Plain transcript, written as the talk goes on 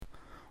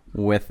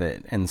with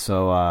it. And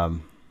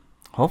so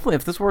hopefully,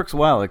 if this works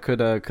well, it could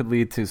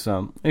lead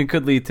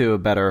to a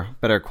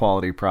better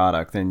quality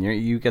product, and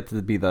you get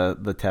to be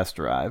the test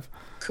drive.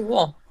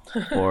 Cool.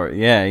 Or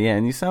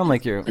and you sound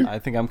like you're. I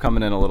think I'm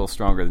coming in a little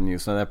stronger than you,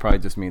 so that probably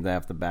just means I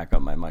have to back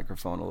up my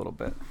microphone a little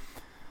bit.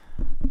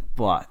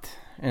 But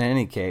in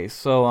any case,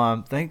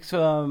 so thanks.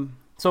 So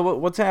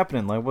what's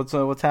happening? Like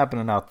what's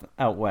happening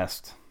out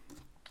west?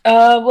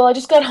 Well, I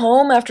just got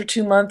home after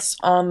 2 months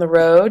on the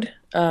road.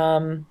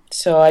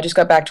 So I just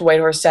got back to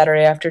Whitehorse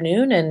Saturday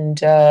afternoon,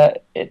 and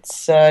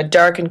it's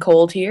dark and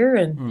cold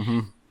here,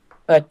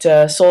 but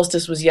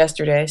solstice was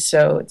yesterday,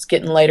 so it's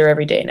getting lighter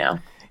every day now.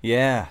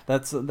 Yeah,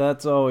 that's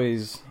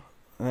always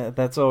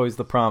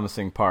the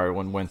promising part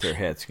when winter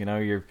hits. You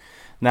know,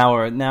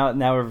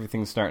 now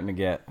everything's starting to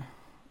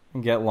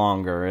get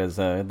longer as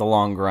the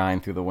long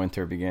grind through the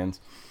winter begins.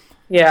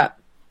 Yeah.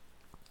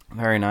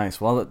 Very nice.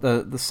 Well,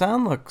 the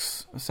sound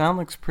looks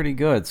pretty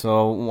good.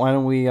 So why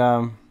don't we,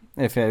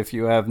 if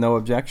you have no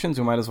objections,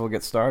 we might as well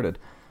get started.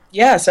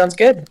 Yeah, sounds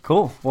good.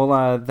 Cool.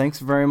 Well, thanks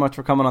very much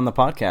for coming on the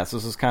podcast.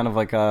 This is kind of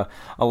like a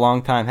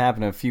long time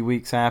happening, a few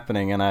weeks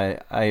happening, and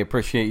I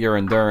appreciate your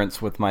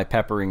endurance with my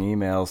peppering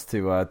emails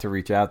to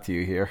reach out to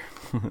you here.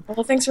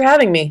 Well, thanks for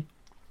having me.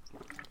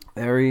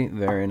 Very,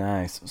 very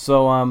nice.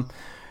 So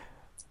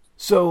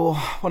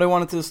what I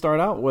wanted to start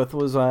out with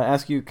was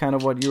ask you kind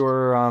of what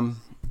your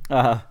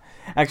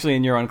actually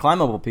in your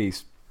Unclimbable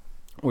piece,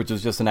 which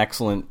is just an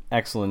excellent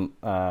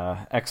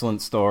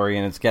story,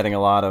 and it's getting a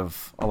lot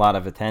of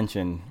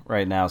attention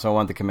right now. So I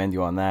wanted to commend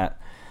you on that.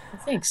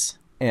 Thanks.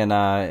 And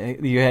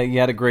you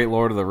had a great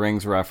Lord of the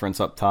Rings reference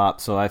up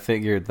top, so I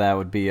figured that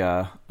would be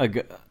a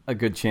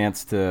good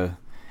chance to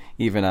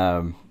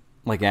even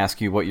like ask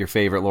you what your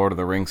favorite Lord of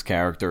the Rings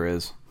character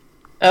is.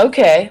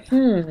 Okay.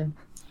 Either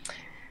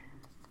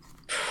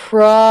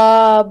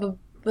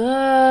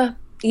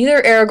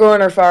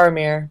Aragorn or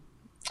Faramir,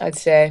 I'd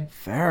say.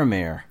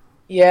 Faramir.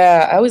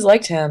 Yeah, I always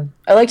liked him.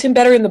 I liked him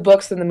better in the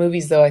books than the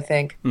movies, though, I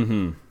think.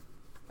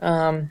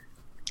 Mm-hmm.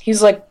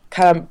 He's like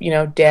kind of,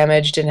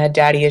 damaged and had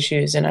daddy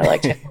issues, and I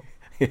liked him.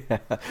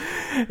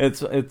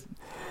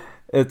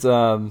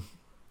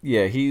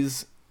 Yeah,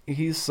 he's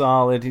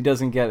solid. He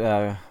doesn't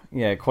get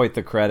quite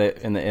the credit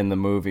in the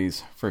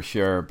movies for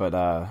sure, but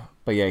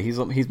yeah,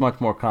 he's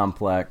much more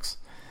complex.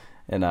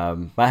 And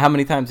how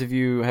many times have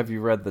you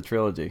read the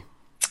trilogy?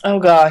 Oh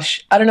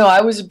gosh, I don't know.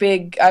 I was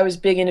big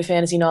into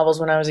fantasy novels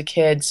when I was a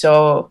kid,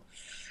 so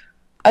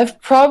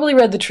I've probably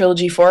read the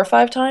trilogy 4 or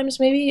 5 times,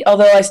 maybe.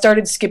 Although I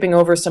started skipping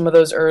over some of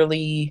those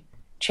early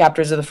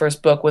chapters of the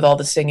first book with all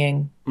the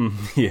singing.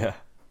 Yeah,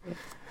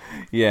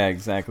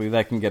 exactly.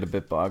 That can get a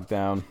bit bogged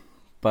down,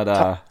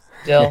 but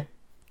still,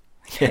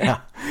 yeah,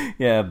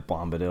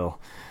 Bombadil,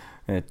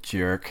 that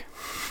jerk.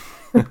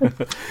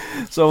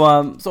 So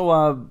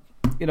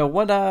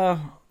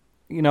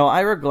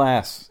Ira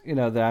Glass,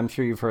 that I'm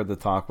sure you've heard the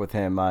talk with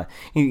him.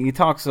 He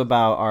talks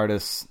about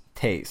artists'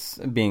 tastes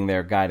being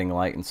their guiding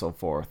light and so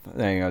forth,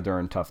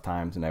 during tough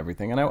times and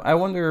everything. And I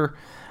wonder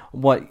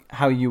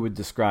how you would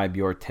describe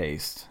your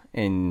taste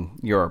in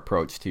your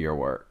approach to your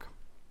work.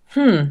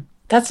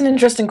 That's an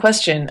interesting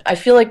question. I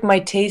feel like my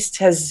taste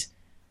has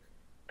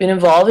been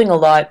evolving a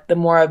lot the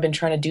more I've been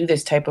trying to do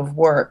this type of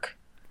work.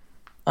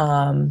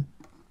 I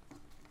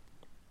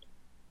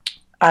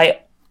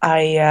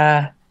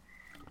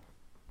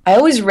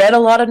always read a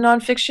lot of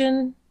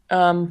nonfiction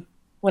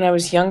when I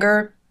was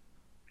younger,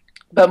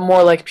 but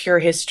more like pure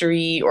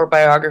history or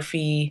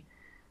biography.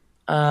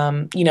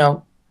 10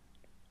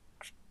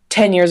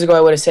 years ago,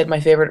 I would have said my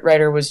favorite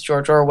writer was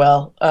George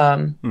Orwell.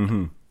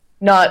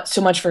 Not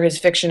so much for his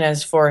fiction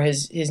as for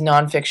his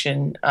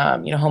nonfiction,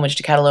 Homage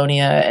to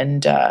Catalonia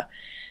and Down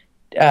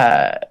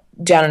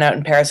and Out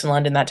in Paris and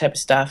London, that type of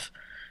stuff,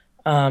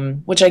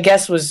 which I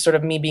guess was sort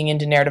of me being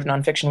into narrative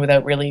nonfiction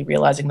without really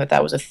realizing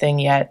that was a thing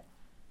yet.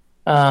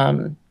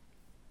 But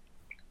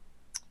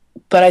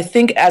I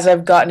think as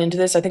I've gotten into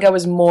this, I think I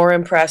was more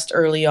impressed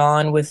early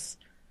on with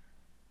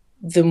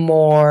the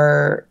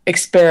more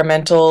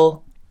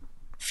experimental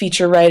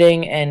feature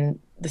writing and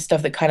the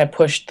stuff that kind of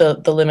pushed the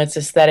limits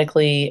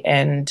aesthetically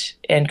and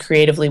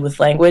creatively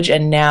with language.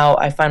 And now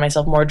I find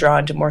myself more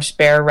drawn to more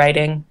spare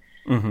writing,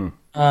 more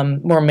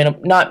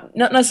not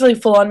necessarily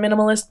full on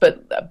minimalist,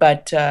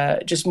 but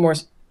just more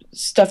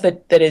stuff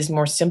that is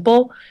more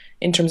simple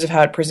in terms of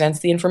how it presents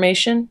the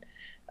information.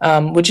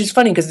 Which is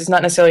funny because it's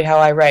not necessarily how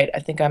I write. I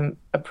think I'm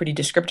a pretty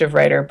descriptive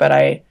writer, but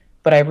I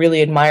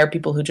really admire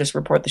people who just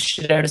report the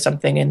shit out of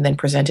something and then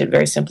present it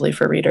very simply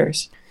for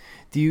readers.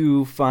 Do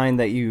you find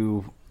that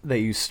you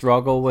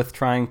struggle with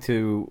trying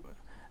to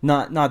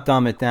not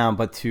dumb it down,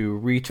 but to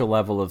reach a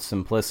level of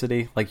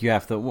simplicity? Like you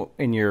have to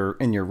in your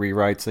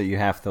rewrites that you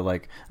have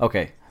to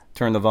okay,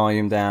 turn the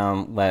volume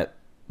down, let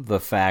the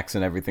facts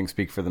and everything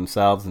speak for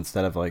themselves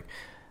instead of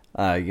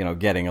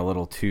getting a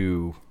little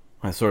too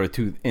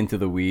into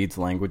the weeds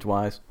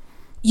language-wise?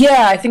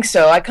 Yeah, I think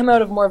so. I come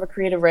out of more of a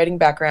creative writing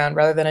background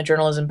rather than a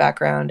journalism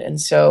background, and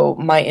so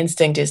my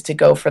instinct is to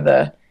go for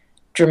the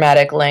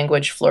dramatic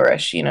language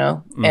flourish, and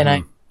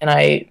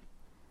I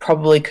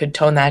probably could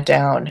tone that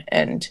down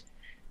and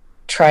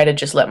try to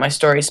just let my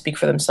stories speak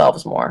for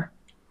themselves more.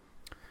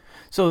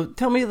 So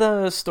tell me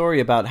the story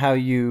about how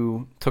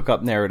you took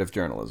up narrative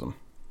journalism.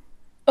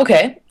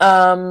 Okay.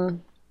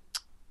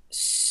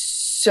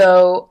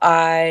 So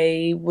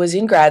I was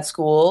in grad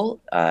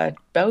school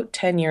about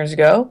 10 years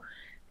ago,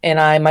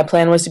 and my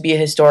plan was to be a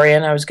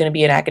historian. I was going to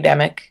be an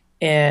academic,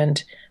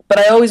 but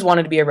I always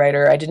wanted to be a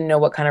writer. I didn't know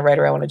what kind of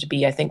writer I wanted to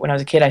be. I think when I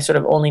was a kid, I sort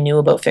of only knew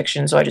about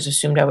fiction, so I just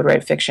assumed I would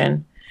write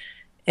fiction.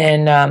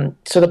 And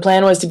so the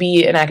plan was to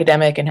be an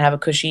academic and have a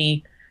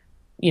cushy,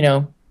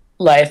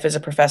 life as a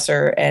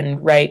professor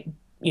and write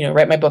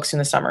my books in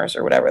the summers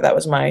or whatever. That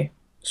was my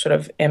sort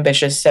of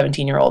ambitious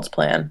 17-year-old's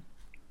plan.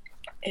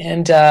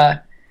 And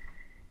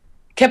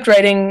kept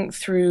writing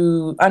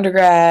through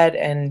undergrad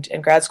and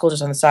grad school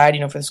just on the side,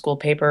 for the school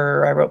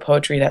paper. I wrote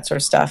poetry, that sort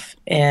of stuff.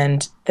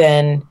 And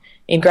then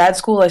in grad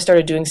school, I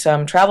started doing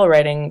some travel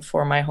writing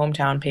for my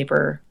hometown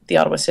paper, The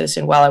Ottawa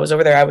Citizen. While I was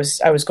over there, I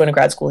was going to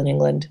grad school in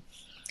England.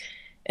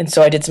 And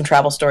so I did some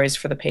travel stories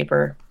for the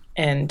paper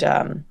and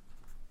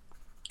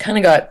kind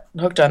of got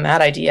hooked on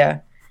that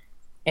idea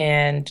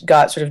and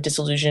got sort of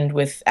disillusioned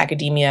with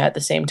academia at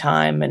the same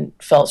time and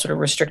felt sort of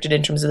restricted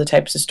in terms of the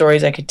types of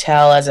stories I could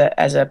tell as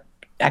a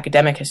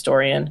academic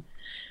historian.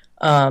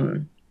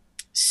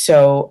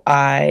 So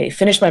I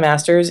finished my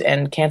master's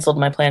and canceled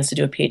my plans to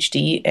do a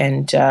PhD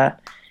and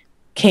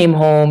came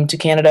home to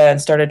Canada and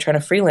started trying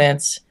to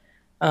freelance.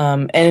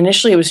 And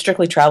initially it was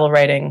strictly travel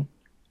writing,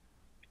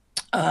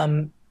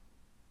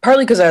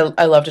 partly because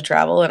I love to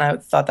travel and I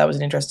thought that was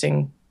an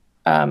interesting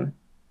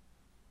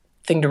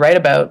thing to write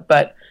about,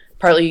 but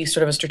partly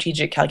sort of a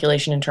strategic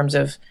calculation in terms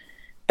of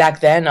back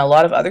then a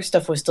lot of other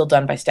stuff was still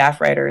done by staff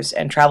writers,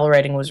 and travel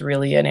writing was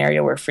really an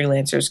area where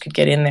freelancers could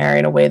get in there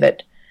in a way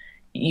that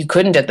you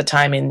couldn't at the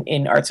time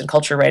in arts and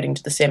culture writing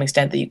to the same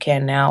extent that you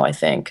can now, I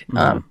think.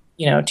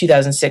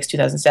 2006,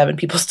 2007,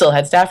 people still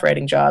had staff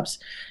writing jobs.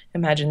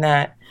 Imagine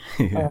that.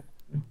 Yeah.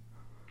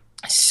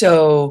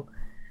 So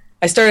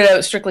I started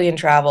out strictly in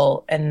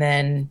travel and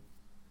then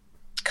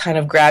kind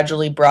of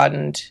gradually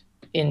broadened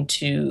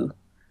into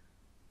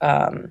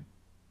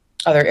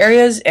other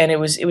areas. And it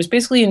was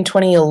basically in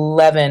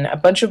 2011, a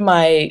bunch of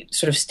my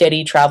sort of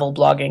steady travel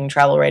blogging,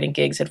 travel writing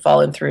gigs had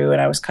fallen through, and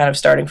I was kind of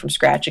starting from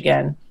scratch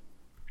again.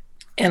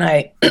 And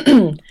I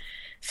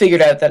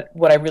figured out that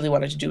what I really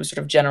wanted to do was sort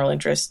of general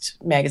interest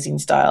magazine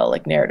style,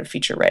 like narrative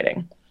feature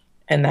writing.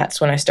 And that's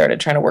when I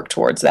started trying to work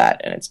towards that.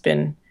 And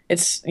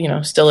it's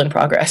still in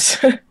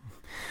progress.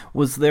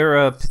 Was there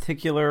a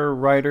particular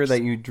writer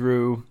that you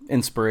drew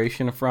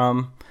inspiration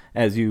from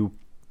as you,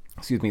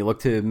 look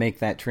to make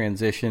that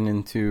transition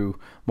into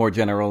more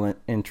general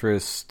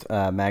interest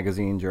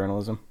magazine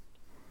journalism?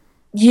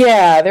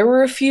 Yeah, there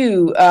were a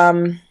few.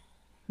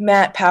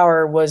 Matt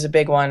Power was a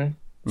big one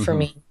for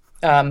me.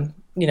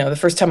 The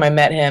first time I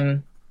met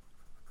him,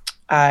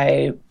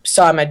 I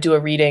saw him do a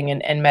reading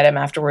and met him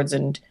afterwards,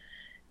 and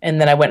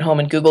then I went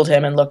home and Googled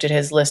him and looked at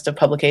his list of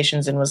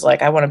publications and was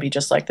like, I want to be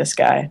just like this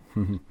guy.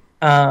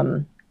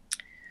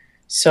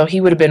 So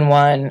he would have been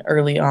one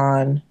early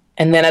on.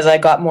 And then as I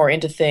got more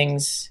into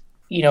things,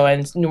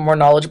 and more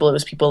knowledgeable, it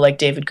was people like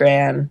David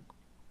Gran.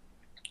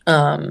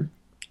 I'm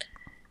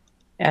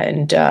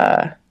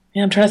trying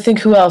to think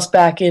who else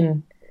back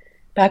when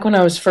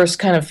I was first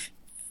kind of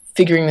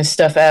figuring this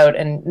stuff out,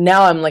 and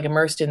now I'm like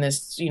immersed in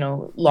this,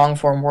 long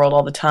form world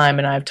all the time,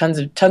 and I have tons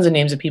of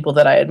names of people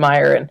that I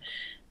admire,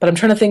 but I'm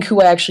trying to think who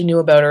I actually knew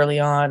about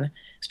early on.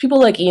 It's people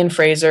like Ian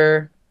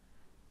Fraser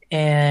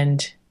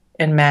and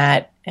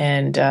Matt,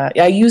 and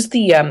I use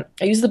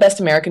the Best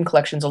American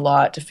collections a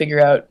lot to figure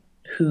out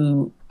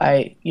who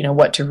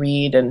what to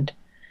read, and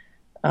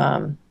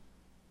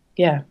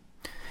yeah,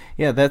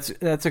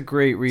 that's a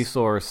great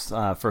resource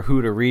for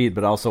who to read,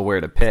 but also where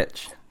to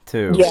pitch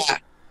too.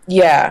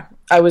 Yeah.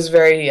 I was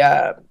very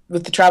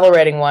with the travel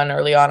writing one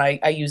early on. I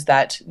used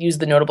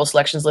the notable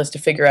selections list to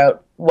figure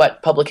out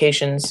what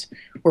publications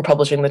were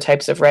publishing the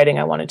types of writing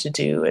I wanted to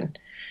do, and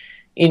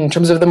in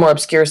terms of the more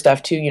obscure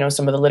stuff too,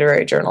 some of the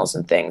literary journals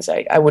and things,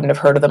 I wouldn't have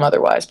heard of them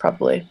otherwise,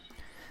 probably.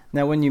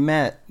 Now, when you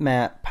met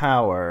Matt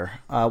Power,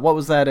 what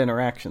was that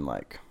interaction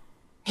like?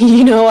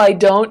 I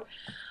don't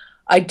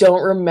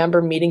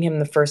remember meeting him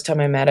the first time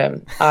I met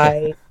him.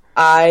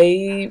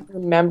 I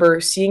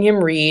remember seeing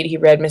him read. He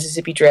read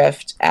Mississippi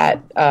Drift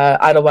at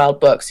Idlewild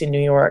Books in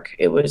New York.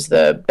 It was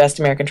the Best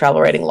American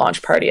Travel Writing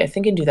launch party, I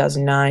think in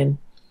 2009.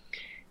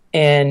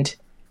 And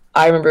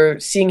I remember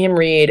seeing him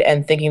read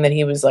and thinking that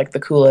he was like the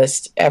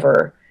coolest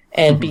ever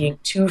and being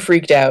too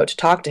freaked out to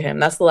talk to him.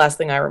 That's the last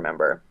thing I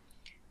remember.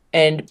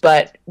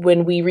 But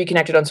when we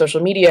reconnected on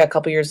social media a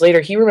couple years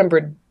later, he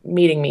remembered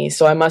meeting me.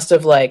 So I must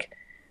have like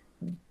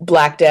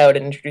blacked out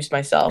and introduced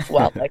myself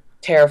while like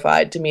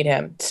terrified to meet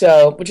him.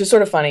 So, which is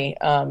sort of funny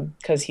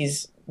because he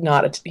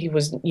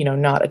was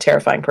not a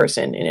terrifying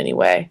person in any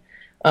way.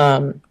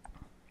 And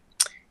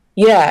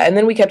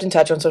then we kept in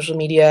touch on social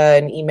media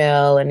and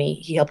email, and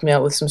he helped me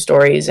out with some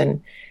stories,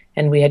 and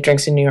we had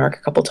drinks in New York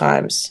a couple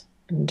times.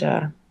 And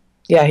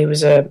he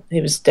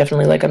was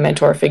definitely like a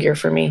mentor figure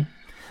for me.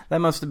 That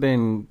must have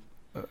been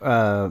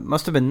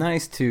must have been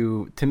nice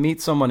to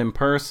meet someone in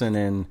person,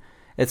 and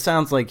it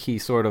sounds like he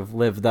sort of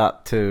lived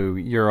up to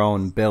your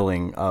own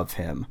billing of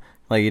him.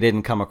 Like, you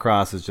didn't come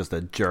across as just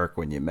a jerk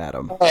when you met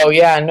him. Oh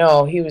yeah,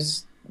 no, he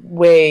was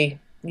way.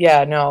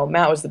 Yeah, no,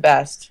 Matt was the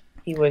best.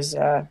 He was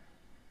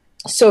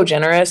so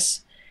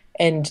generous,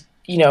 and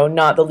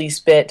not the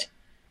least bit,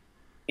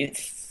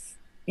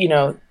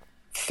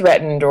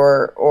 threatened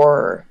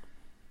or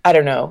I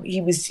don't know.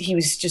 He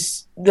was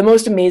just the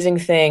most amazing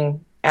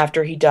thing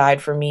after he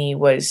died for me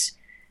was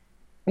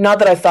not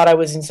that I thought I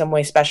was in some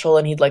way special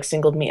and he'd like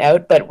singled me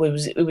out, but it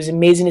was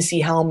amazing to see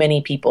how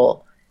many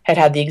people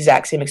had the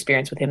exact same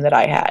experience with him that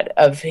I had,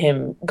 of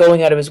him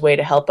going out of his way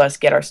to help us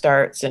get our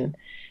starts, and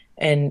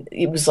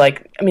it was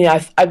like, I mean,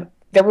 I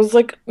there was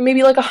like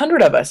maybe like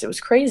 100 of us. It was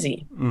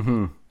crazy.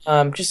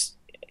 Mm-hmm.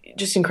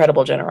 Just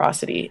incredible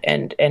generosity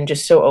and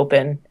just so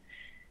open.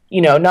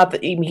 Not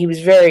that he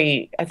was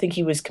I think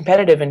he was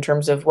competitive in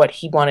terms of what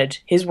he wanted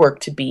his work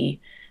to be,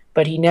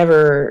 but he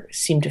never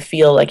seemed to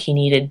feel like he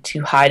needed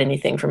to hide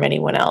anything from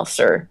anyone else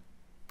or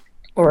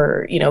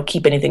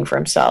keep anything for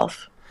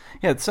himself.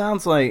 Yeah, it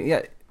sounds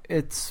like,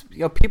 it's,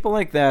 people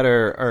like that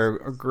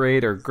are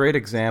great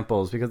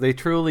examples, because they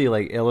truly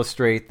like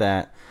illustrate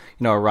that,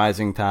 a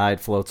rising tide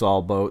floats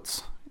all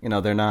boats.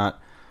 They're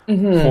not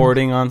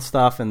hoarding on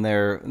stuff, and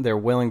they're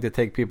willing to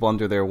take people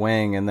under their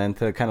wing, and then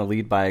to kind of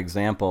lead by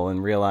example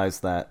and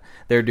realize that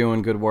they're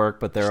doing good work,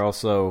 but they're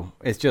also,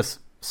 it just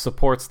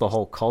supports the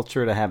whole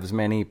culture to have as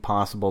many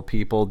possible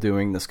people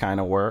doing this kind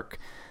of work.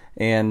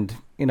 And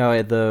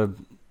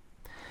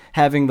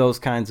having those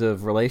kinds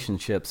of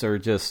relationships are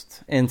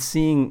just, and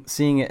seeing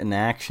it in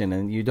action,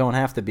 and you don't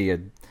have to be a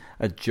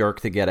jerk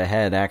to get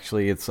ahead.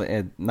 Actually, it's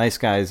nice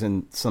guys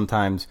and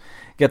sometimes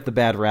get the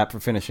bad rap for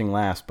finishing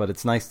last, but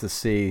it's nice to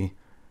see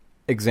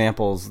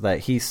examples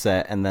that he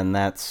set, and then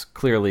that's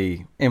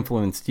clearly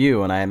influenced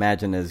you. And I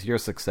imagine as your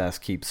success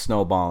keeps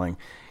snowballing,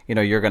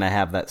 you're going to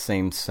have that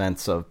same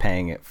sense of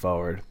paying it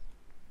forward.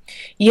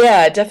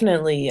 Yeah,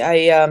 definitely.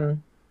 I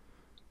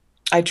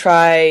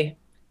try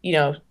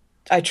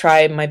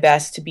my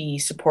best to be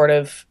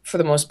supportive for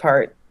the most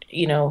part.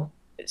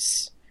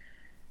 It's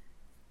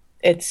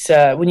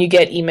when you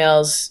get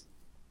emails,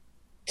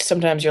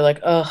 sometimes you're like,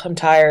 oh, I'm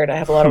tired. I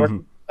have a lot of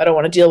work. I don't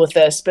want to deal with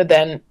this. But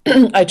then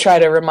I try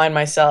to remind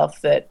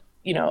myself that,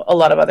 a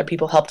lot of other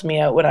people helped me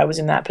out when I was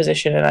in that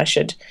position, and I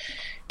should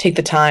take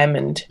the time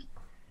and,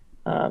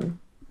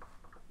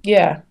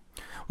 yeah.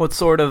 What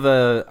sort of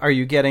are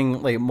you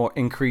getting like more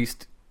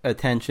increased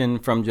attention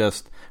from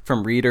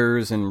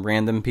readers and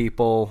random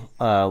people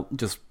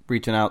just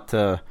reaching out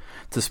to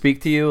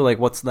speak to you? Like,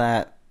 what's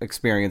that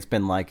experience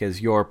been like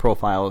as your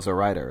profile as a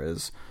writer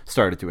has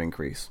started to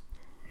increase?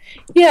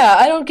 Yeah,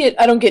 I don't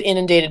get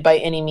inundated by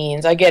any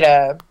means. I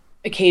get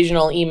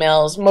occasional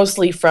emails,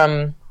 mostly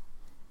from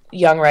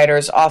young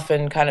writers,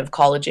 often kind of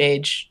college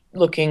age,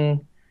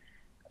 looking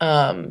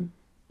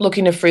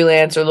to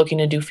freelance or looking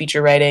to do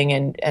feature writing,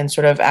 and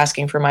sort of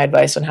asking for my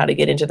advice on how to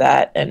get into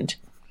that. And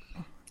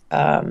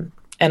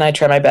I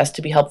try my best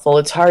to be helpful.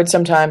 It's hard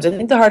sometimes. I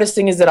think the hardest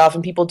thing is that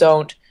often people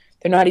they're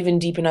not even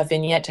deep enough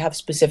in yet to have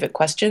specific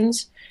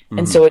questions. Mm-hmm.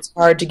 And so it's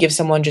hard to give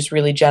someone just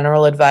really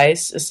general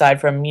advice,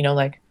 aside from,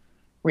 like,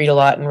 read a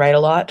lot and write a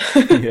lot.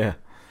 Yeah.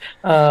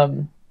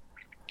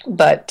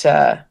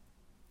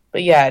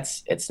 But yeah,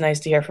 it's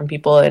nice to hear from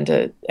people,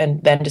 and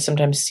then to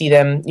sometimes see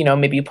them,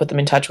 maybe you put them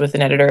in touch with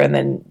an editor, and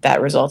then that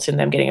results in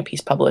them getting a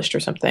piece published or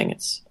something.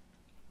 It's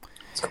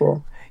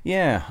cool.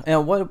 Yeah.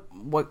 And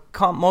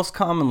most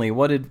commonly,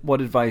 what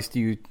advice do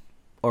you,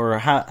 or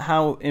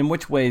how in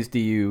which ways do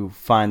you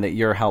find that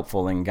you're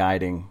helpful in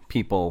guiding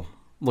people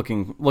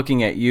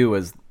looking at you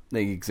as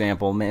the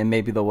example, and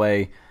maybe the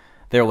way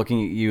they're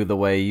looking at you the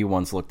way you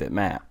once looked at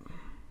Matt?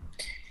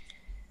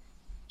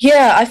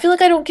 Yeah, I feel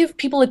like I don't give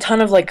people a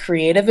ton of like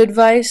creative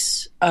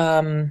advice.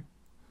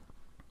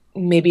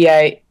 Maybe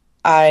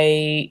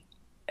I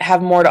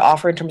have more to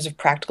offer in terms of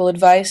practical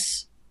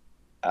advice.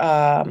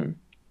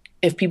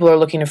 If people are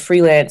looking to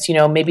freelance,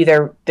 maybe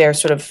they're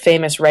sort of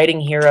famous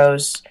writing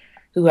heroes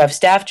who have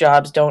staff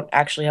jobs don't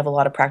actually have a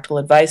lot of practical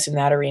advice in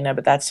that arena,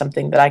 but that's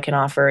something that I can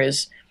offer.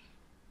 Is,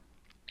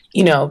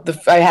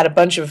 I had a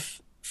bunch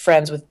of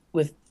friends with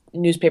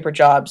newspaper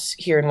jobs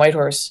here in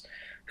Whitehorse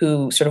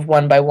who sort of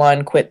one by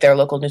one quit their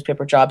local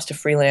newspaper jobs to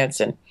freelance.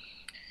 And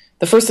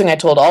the first thing I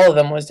told all of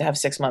them was to have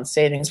 6 months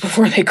savings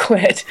before they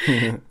quit.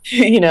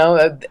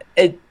 It's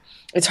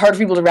hard for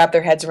people to wrap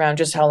their heads around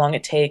just how long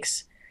it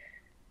takes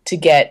to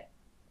get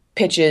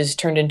pitches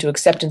turned into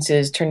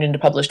acceptances, turned into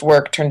published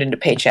work, turned into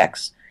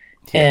paychecks.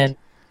 Yes. And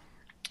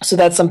so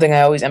that's something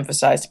I always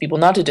emphasize to people,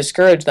 not to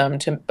discourage them,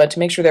 but to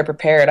make sure they're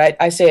prepared.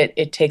 I say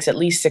it takes at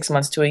least 6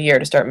 months to a year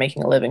to start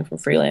making a living from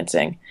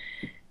freelancing.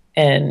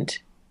 And,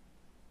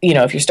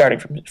 if you're starting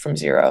from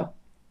zero,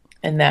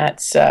 and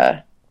that's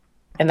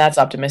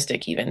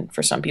optimistic even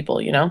for some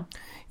people,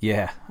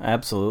 Yeah,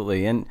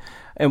 absolutely. And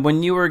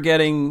when you were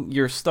getting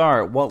your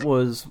start, what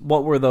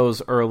were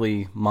those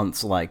early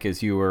months like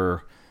as you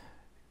were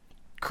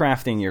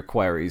crafting your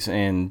queries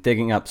and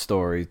digging up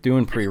stories,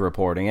 doing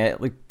pre-reporting,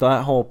 like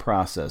that whole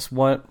process.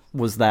 What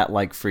was that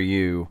like for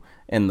you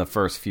in the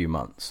first few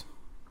months?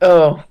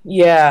 Oh,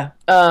 yeah.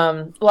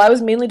 Well, I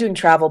was mainly doing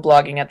travel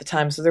blogging at the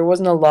time, so there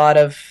wasn't a lot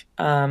of,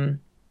 I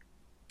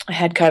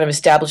had kind of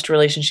established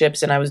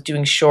relationships and I was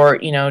doing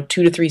short, 2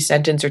 to 3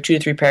 sentence or 2 to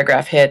 3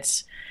 paragraph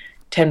hits,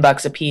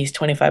 $10 a piece,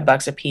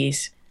 $25 a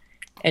piece,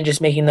 and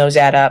just making those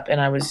add up. And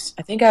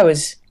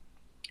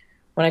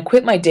when I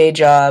quit my day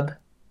job,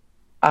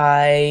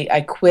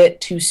 I quit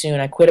too soon.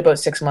 I quit about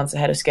 6 months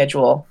ahead of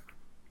schedule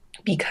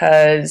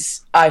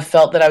because I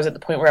felt that I was at the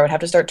point where I would have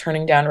to start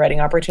turning down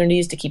writing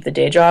opportunities to keep the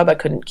day job. I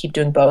couldn't keep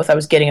doing both. I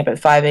was getting up at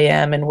 5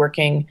 a.m. and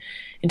working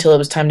until it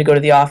was time to go to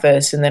the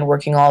office, and then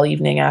working all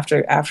evening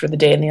after the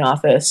day in the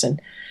office,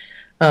 and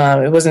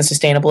it wasn't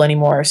sustainable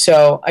anymore.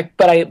 So I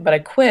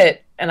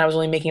quit, and I was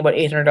only making about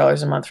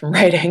 $800 a month from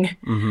writing.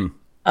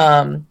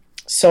 Mm-hmm.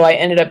 So I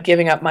ended up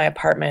giving up my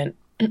apartment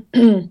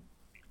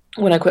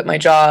when I quit my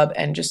job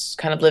and just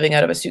kind of living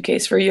out of a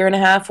suitcase for a year and a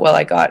half while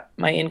I got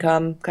my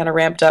income kind of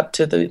ramped up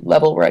to the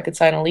level where I could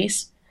sign a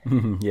lease.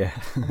 Yeah.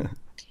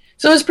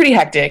 So it was pretty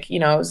hectic. It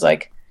was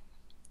like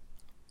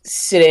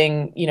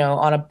sitting,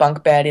 on a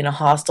bunk bed in a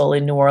hostel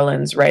in New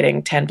Orleans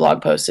writing 10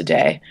 blog posts a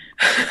day.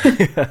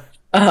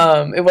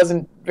 It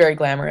wasn't very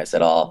glamorous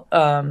at all.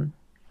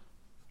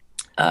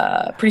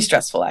 Pretty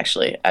stressful,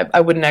 actually. I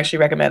wouldn't actually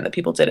recommend that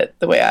people did it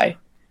the way I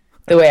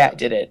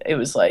did it. It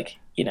was like,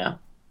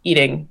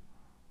 eating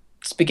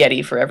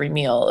spaghetti for every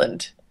meal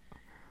and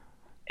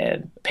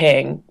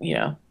paying,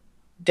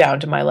 down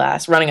to my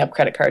last, running up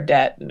credit card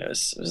debt, and it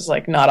was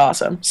like not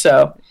awesome.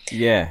 So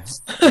yeah.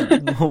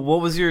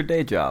 What was your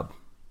day job?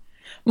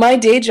 My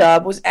day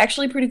job was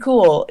actually pretty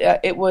cool.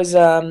 It was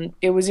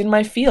in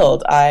my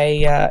field.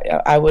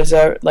 I was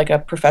a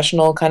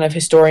professional kind of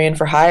historian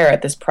for hire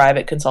at this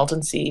private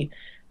consultancy.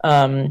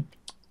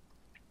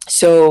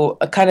 So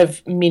a kind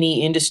of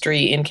mini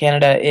industry in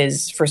Canada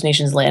is First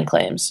Nations land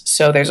claims.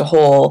 So there's a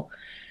whole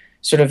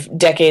sort of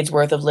decades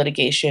worth of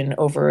litigation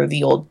over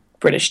the old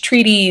British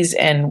treaties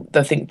and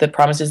the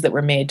promises that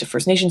were made to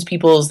First Nations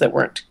peoples that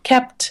weren't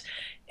kept.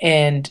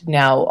 And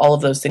now all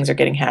of those things are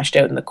getting hashed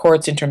out in the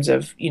courts in terms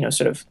of,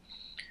 sort of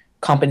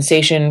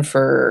compensation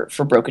for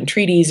broken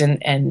treaties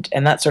and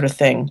that sort of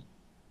thing.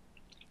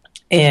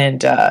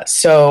 And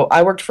so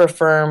I worked for a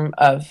firm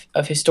of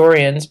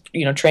historians,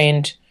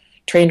 trained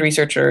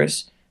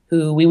researchers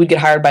who we would get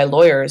hired by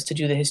lawyers to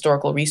do the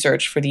historical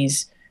research for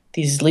these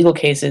legal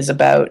cases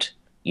about,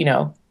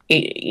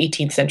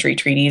 18th century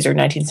treaties or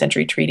 19th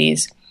century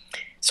treaties.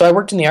 So I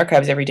worked in the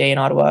archives every day in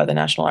Ottawa, the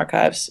National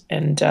Archives,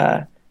 and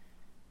dug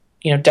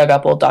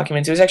up old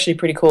documents. It was actually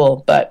pretty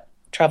cool, but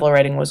travel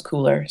writing was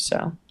cooler.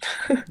 So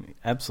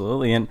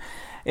absolutely. And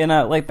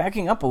like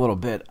backing up a little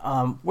bit,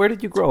 where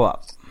did you grow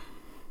up?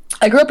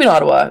 I grew up in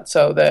Ottawa,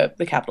 so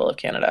the capital of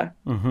Canada.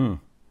 Mm-hmm.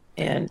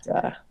 And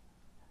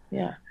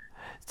yeah.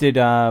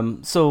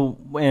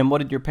 And what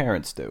did your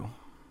parents do?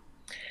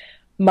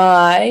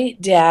 My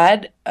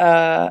dad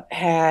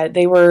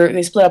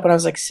they split up when I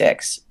was like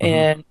 6, mm-hmm.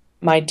 And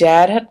my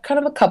dad had kind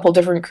of a couple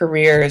different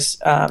careers.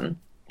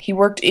 He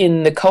worked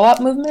in the co-op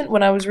movement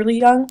when I was really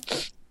young.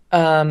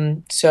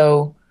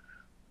 So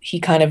he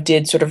kind of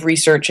did sort of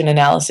research and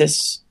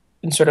analysis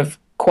and sort of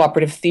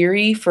cooperative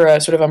theory for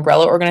a sort of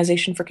umbrella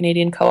organization for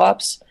Canadian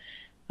co-ops.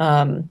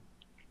 I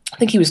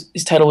think his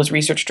title was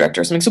research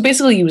director or something. So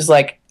basically he was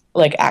like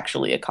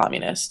actually a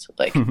communist,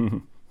 like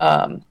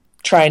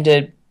trying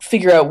to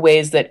figure out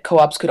ways that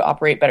co-ops could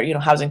operate better,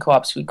 housing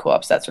co-ops, food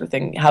co-ops, that sort of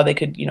thing, how they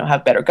could,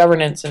 have better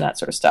governance and that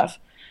sort of stuff.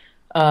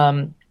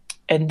 And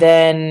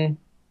then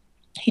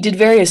he did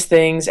various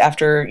things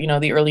after,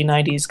 the early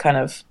 90s kind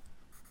of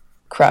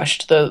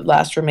crushed the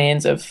last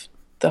remains of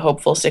the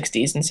hopeful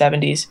 60s and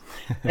 70s.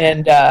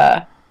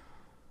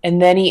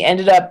 And then he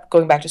ended up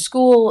going back to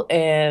school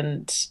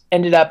and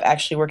ended up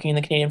actually working in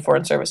the Canadian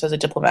Foreign Service as a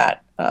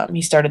diplomat.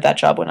 He started that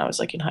job when I was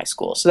in high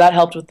school. So that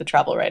helped with the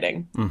travel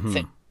writing mm-hmm.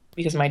 thing,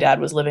 because my dad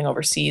was living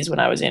overseas when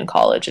I was in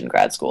college and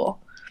grad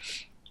school.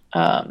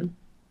 And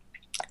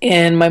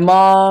my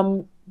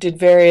mom did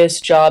various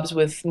jobs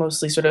with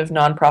mostly sort of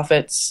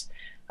nonprofits,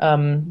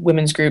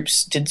 women's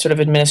groups, did sort of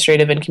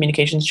administrative and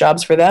communications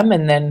jobs for them.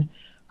 And then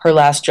her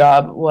last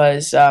job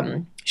was,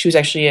 she was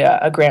actually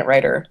a grant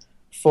writer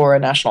for a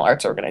national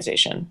arts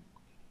organization.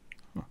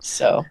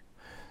 So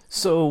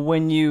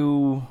when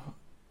you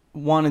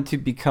wanted to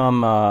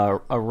become a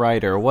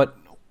writer, what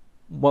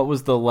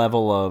was the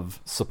level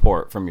of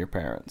support from your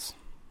parents?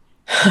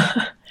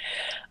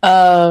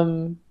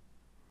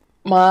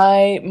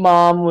 My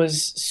mom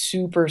was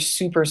super,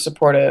 super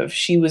supportive.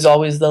 She was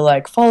always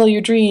the follow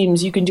your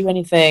dreams, you can do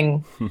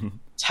anything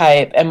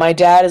type. And my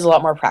dad is a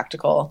lot more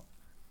practical.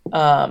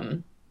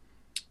 And,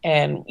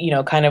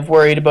 kind of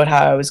worried about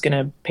how I was going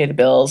to pay the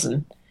bills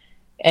and,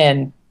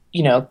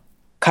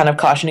 kind of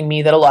cautioning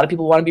me that a lot of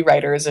people want to be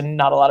writers and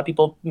not a lot of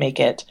people make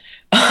it.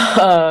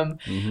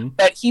 Mm-hmm.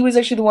 But he was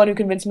actually the one who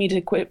convinced me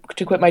to quit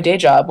my day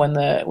job when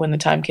the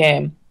time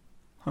came.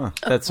 Huh.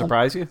 That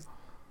surprised you?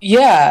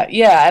 Yeah,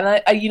 yeah,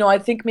 and I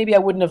think maybe I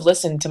wouldn't have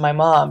listened to my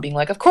mom being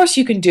like, "Of course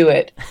you can do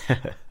it,"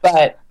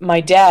 but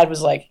my dad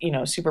was like,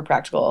 super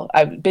practical.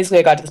 I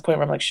got to this point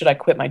where I'm like, should I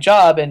quit my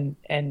job and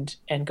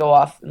go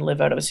off and live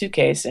out of a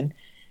suitcase? And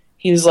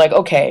he was like,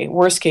 "Okay,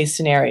 worst case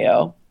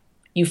scenario,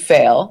 you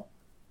fail,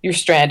 you're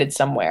stranded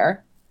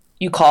somewhere,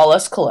 you call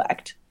us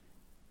collect,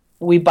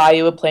 we buy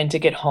you a plane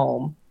ticket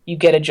home, you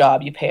get a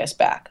job, you pay us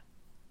back."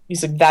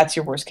 He's like, "That's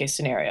your worst case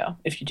scenario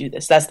if you do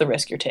this. That's the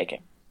risk you're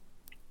taking.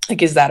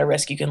 Like, is that a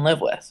risk you can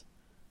live with?"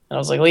 And I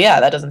was like, "Well, yeah,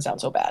 that doesn't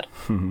sound so bad."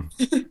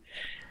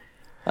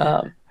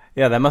 Um,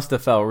 Yeah, that must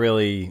have felt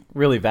really,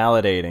 really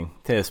validating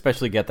to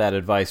especially get that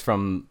advice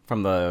from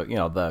the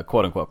the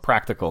quote unquote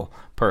practical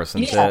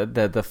person yeah,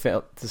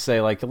 to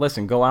say like,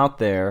 listen, go out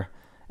there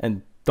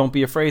and don't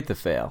be afraid to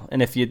fail,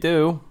 and if you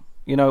do,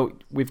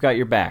 we've got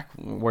your back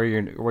where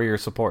you're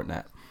supporting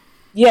that.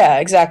 yeah,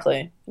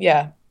 exactly.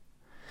 Yeah.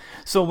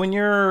 So when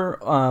you're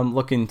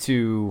looking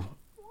to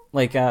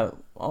like, how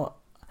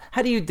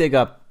do you dig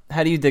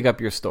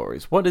up your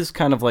stories? What is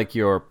kind of like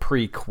your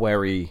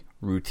pre-query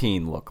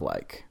routine look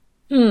like?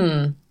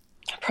 I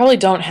probably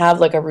don't have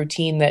like a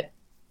routine that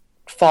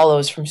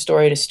follows from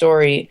story to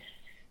story.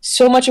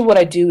 So much of what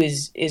I do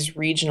is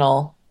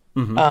regional.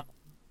 Hmm. Um,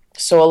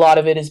 so a lot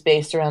of it is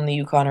based around the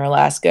Yukon or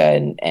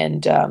Alaska,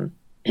 and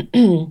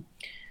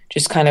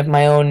just kind of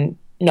my own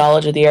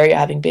knowledge of the area,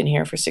 having been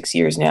here for 6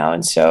 years now.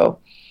 And so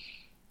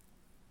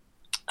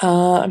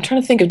I'm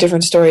trying to think of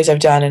different stories I've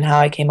done and how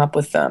I came up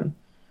with them.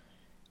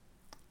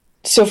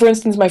 So, for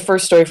instance, my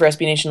first story for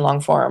SB Nation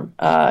Longform,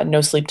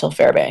 No Sleep Till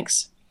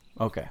Fairbanks.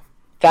 Okay,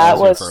 that That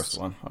was your first was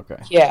one.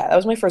 Okay. Yeah, that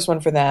was my first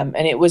one for them,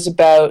 and it was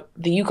about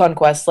the Yukon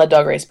Quest sled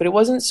dog race, but it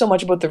wasn't so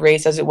much about the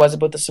race as it was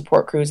about the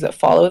support crews that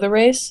follow the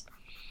race.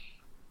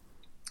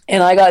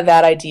 And I got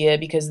that idea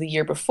because the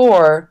year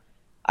before,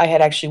 I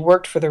had actually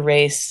worked for the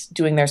race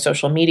doing their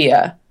social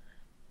media,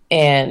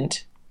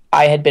 and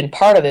I had been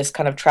part of this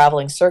kind of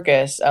traveling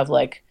circus of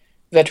like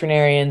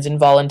veterinarians and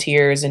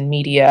volunteers and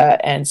media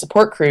and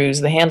support crews,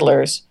 the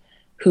handlers,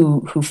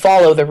 who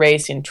follow the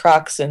race in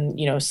trucks and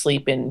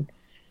sleep in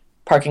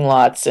parking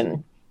lots.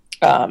 And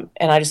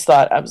I just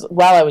thought,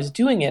 while I was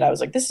doing it, I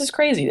was like, this is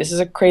crazy. This is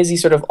a crazy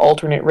sort of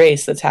alternate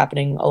race that's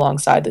happening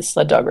alongside this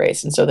sled dog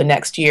race. And so the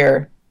next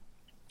year,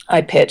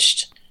 I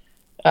pitched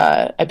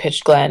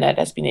Glenn at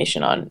SB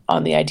Nation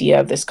on the idea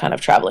of this kind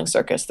of traveling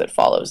circus that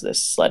follows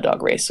this sled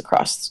dog race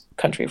across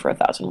country for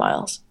 1,000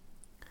 miles.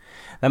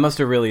 That must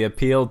have really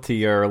appealed to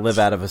your live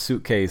out of a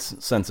suitcase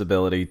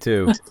sensibility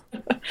too.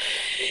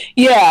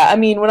 Yeah, I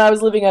mean, when I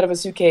was living out of a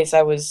suitcase,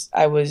 I was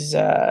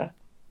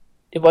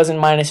it wasn't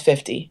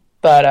 -50,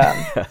 but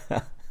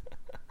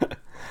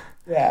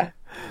yeah.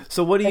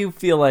 So what do you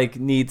feel like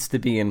needs to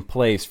be in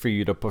place for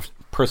you to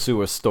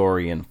pursue a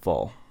story in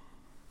full?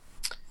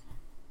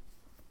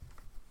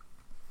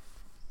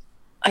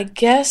 I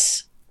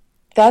guess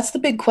that's the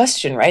big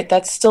question, right?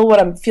 That's still what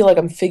I feel like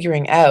I'm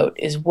figuring out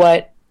is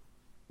what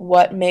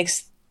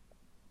makes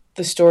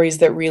the stories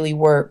that really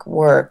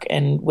work,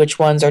 and which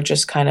ones are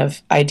just kind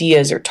of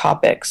ideas or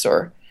topics,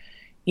 or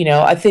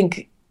I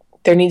think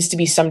there needs to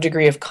be some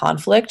degree of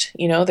conflict.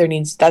 The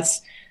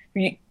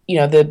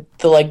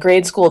like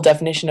grade school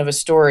definition of a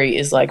story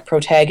is like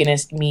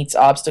protagonist meets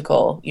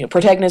obstacle,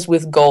 protagonist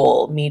with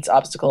goal meets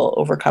obstacle,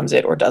 overcomes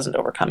it or doesn't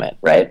overcome it,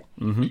 right?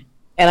 Hmm.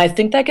 And I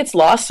think that gets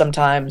lost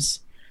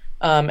sometimes,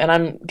 and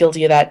I'm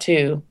guilty of that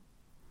too.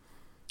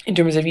 In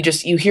terms of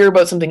you hear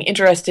about something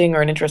interesting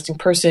or an interesting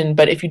person,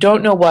 but if you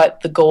don't know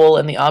what the goal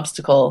and the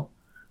obstacle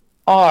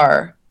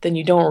are, then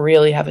you don't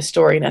really have a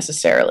story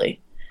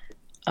necessarily.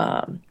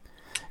 Um,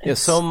 Yeah,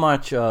 so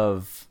much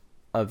of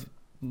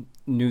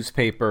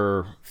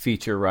newspaper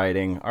feature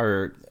writing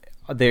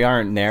they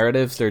aren't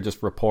narratives; they're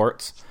just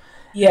reports.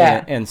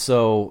 yeah, And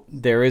so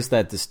there is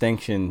that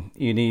distinction.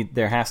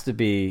 There has to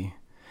be.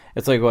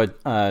 It's like what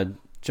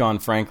John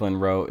Franklin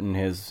wrote in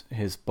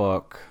his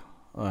book.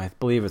 I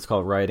believe it's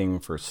called Writing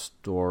for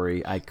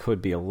Story. I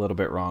could be a little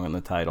bit wrong on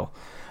the title,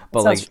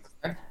 but like,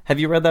 fair. have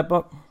you read that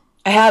book?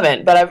 I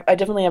haven't, but I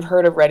definitely have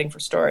heard of writing for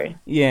story.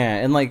 Yeah,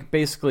 and like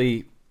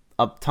basically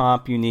up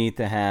top, you need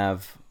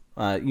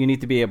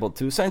to be able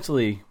to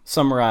essentially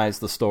summarize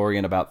the story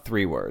in about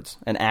 3 words,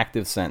 an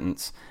active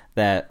sentence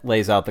that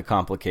lays out the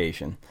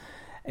complication,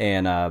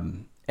 and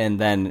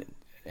then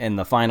in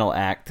the final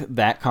act,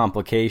 that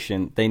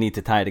complication they need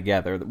to tie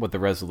together with the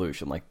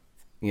resolution, like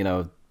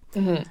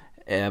Hmm.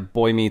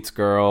 boy meets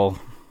girl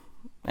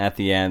at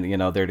the end,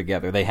 they're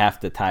together, they have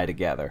to tie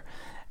together,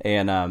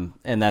 and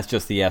that's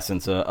just the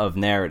essence of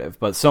narrative.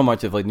 But so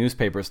much of like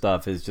newspaper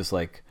stuff is just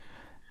like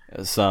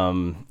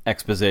some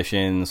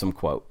exposition, some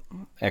quote,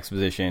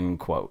 exposition,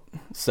 quote,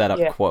 setup,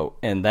 Yeah, quote,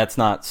 and that's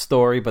not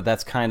story, but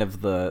that's kind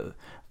of the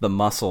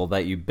muscle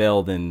that you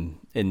build in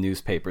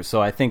newspapers.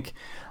 So I think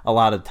a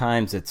lot of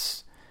times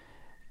it's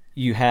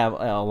you have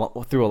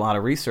through a lot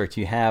of research,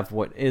 you have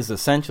what is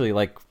essentially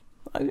like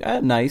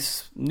a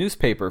nice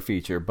newspaper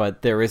feature,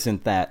 but there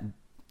isn't that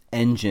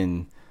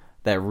engine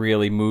that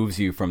really moves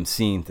you from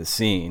scene to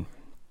scene.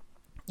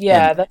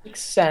 yeah, And that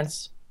makes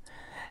sense.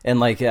 And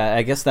like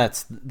I guess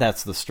that's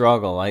the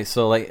struggle.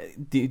 So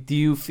like do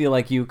you feel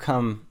like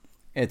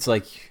it's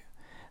like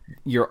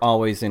you're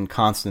always in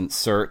constant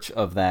search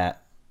of the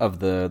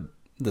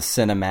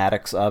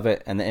cinematics of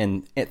it,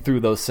 and through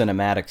those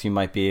cinematics you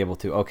might be able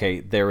to,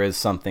 okay, there is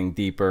something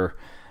deeper,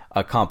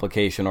 a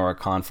complication or a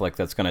conflict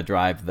that's going to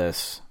drive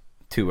this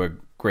to a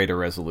greater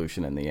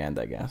resolution in the end,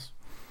 I guess.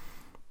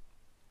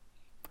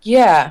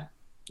 Yeah.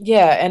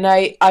 Yeah, and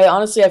I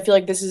honestly I feel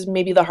like this is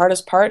maybe the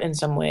hardest part in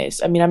some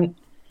ways. I mean,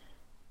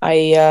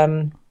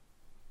 I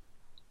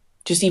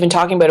just even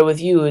talking about it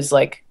with you is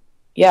like,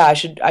 yeah, I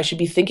should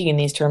be thinking in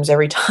these terms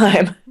every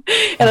time,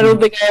 and I don't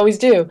think I always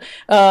do.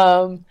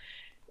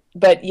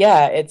 But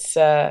yeah, it's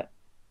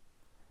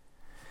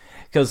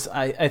because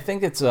I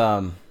think it's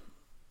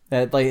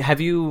that, like,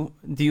 do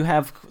you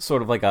have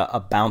sort of like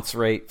a bounce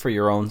rate for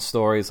your own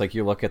stories? Like,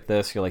 you look at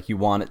this, you're like, you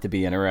want it to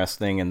be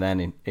interesting, and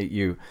then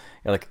you're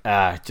like,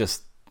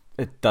 just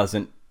it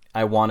doesn't.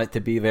 I want it to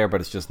be there, but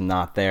it's just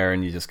not there,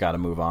 and you just got to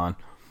move on.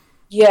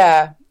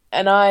 yeah,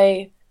 and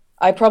I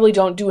probably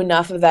don't do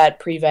enough of that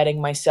pre-vetting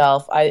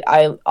myself.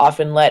 I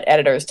often let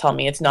editors tell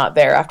me it's not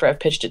there after I've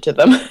pitched it to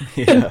them.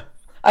 Yeah.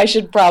 I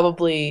should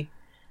probably,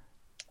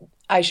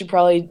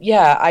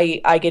 yeah,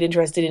 I get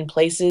interested in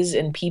places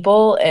and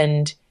people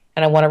and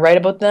I want to write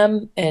about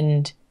them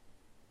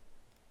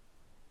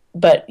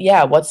but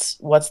yeah, what's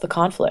the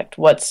conflict?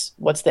 What's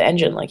the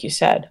engine, like you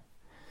said?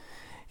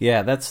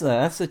 Yeah, that's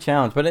the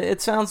challenge. But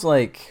it sounds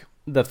like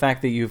the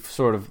fact that you've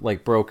sort of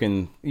like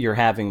you're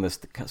having this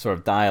sort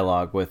of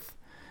dialogue with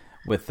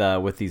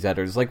these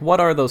editors. Like, what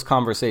are those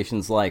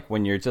conversations like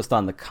when you're just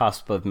on the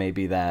cusp of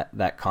maybe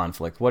that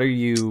conflict? What are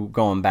you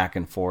going back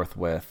and forth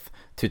with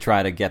to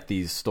try to get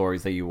these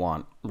stories that you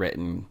want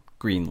written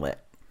greenlit?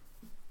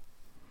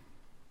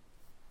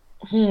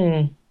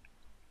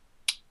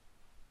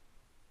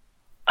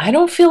 I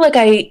don't feel like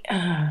I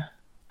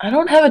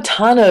don't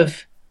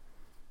have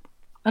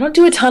I don't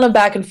do a ton of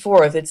back and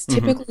forth. It's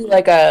typically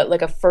like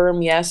a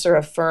firm yes or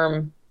a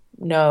firm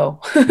no.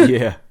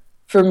 Yeah.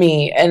 For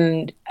me.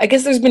 And I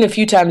guess there's been a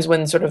few times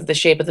when sort of the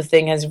shape of the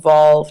thing has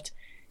evolved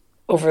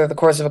over the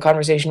course of a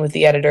conversation with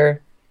the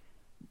editor.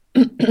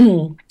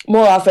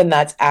 More often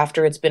that's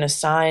after it's been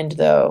assigned,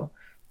 though.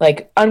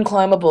 Like,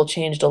 Unclimbable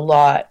changed a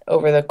lot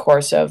over the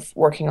course of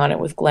working on it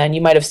with Glenn.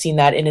 You might have seen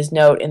that in his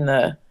note in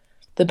the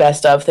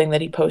best of thing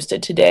that he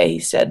posted today. He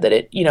said that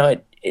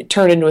it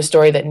turned into a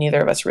story that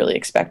neither of us really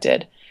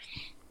expected.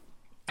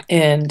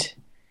 And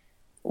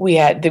we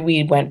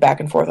went back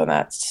and forth on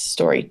that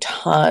story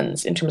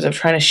tons in terms of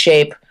trying to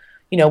shape,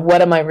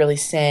 what am I really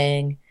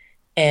saying,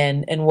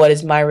 and what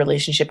is my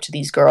relationship to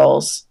these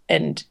girls,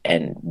 and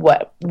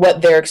what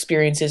their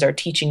experiences are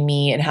teaching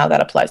me, and how that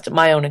applies to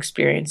my own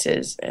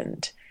experiences.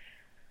 And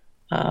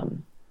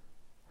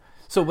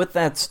so with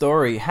that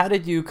story, how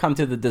did you come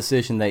to the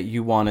decision that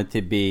you wanted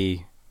to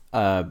be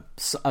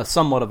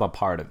somewhat of a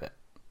part of it?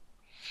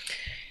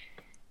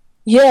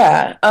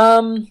 Yeah.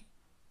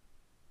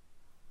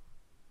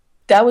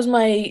 That was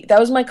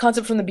my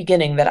concept from the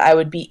beginning, that I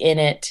would be in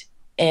it,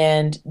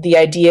 and the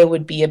idea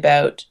would be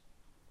about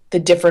the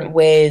different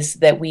ways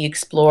that we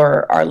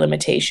explore our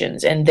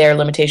limitations, and their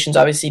limitations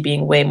obviously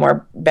being way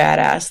more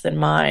badass than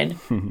mine.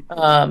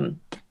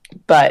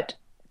 But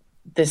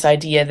this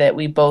idea that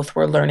we both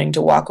were learning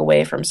to walk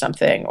away from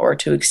something or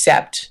to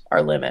accept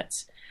our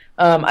limits.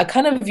 I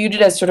kind of viewed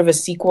it as sort of a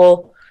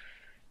sequel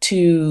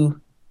to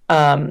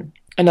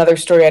another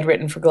story I'd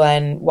written for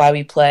Glenn, Why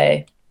We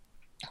Play,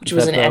 which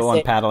was an essay.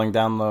 One paddling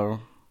down the...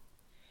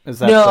 Is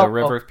that the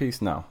river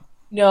piece? No.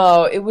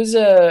 No, it was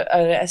an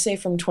essay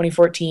from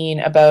 2014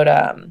 about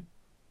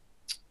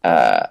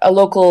a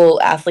local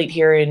athlete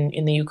here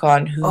in the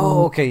Yukon who...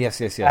 Oh, okay,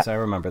 yes, I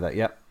remember that,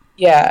 yep.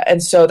 Yeah,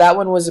 and so that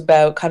one was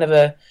about kind of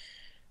a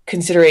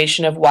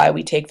consideration of why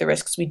we take the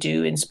risks we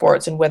do in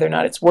sports and whether or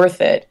not it's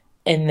worth it.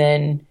 And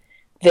then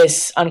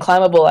this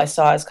Unclimbable I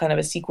saw as kind of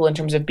a sequel in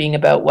terms of being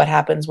about what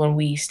happens when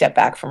we step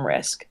back from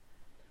risk.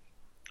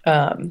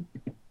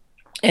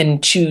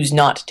 And choose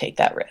not to take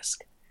that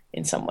risk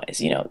in some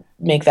ways,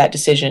 make that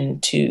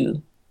decision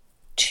to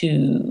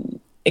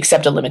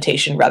accept a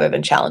limitation rather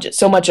than challenge it.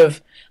 I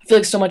feel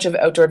like so much of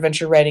outdoor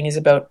adventure writing is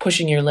about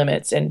pushing your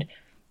limits and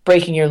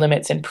breaking your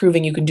limits and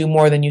proving you can do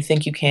more than you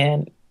think you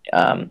can.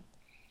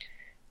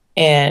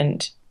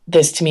 And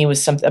this to me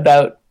was something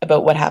about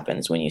what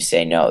happens when you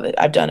say, no,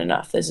 that I've done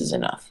enough. This is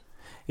enough.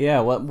 Yeah.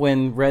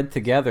 When read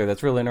together,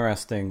 that's really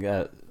interesting.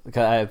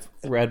 I've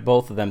read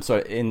both of them, so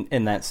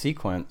in that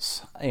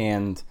sequence,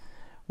 and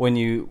when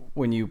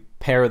you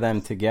pair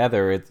them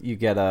together, you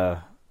get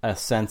a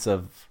sense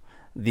of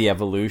the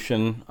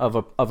evolution of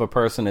a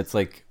person. It's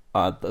like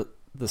the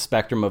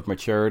spectrum of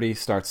maturity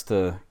starts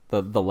to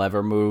the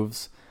lever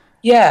moves.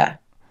 Yeah.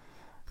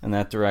 In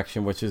that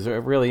direction, which is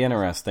really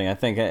interesting. I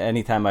think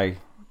anytime I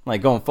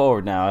like going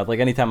forward now,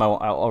 like anytime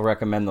I'll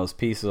recommend those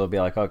pieces, I'll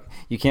be like, oh,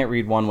 you can't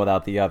read one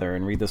without the other,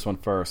 and read this one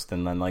first,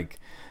 and then like.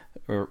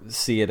 Or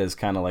see it as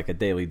kind of like a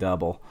daily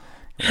double.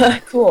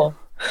 Cool.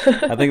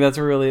 I think that's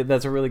a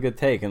really good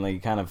take, and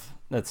like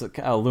that's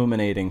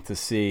illuminating to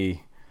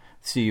see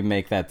so you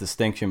make that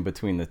distinction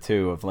between the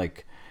two of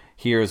like,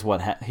 here's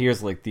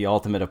here's like the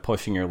ultimate of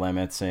pushing your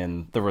limits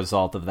and the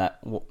result of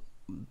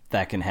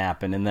that can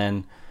happen, and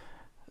then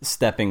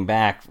stepping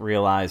back,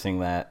 realizing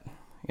that,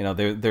 you know,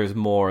 there's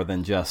more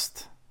than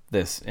just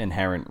this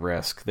inherent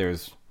risk.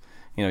 There's,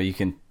 you know,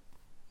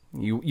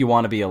 you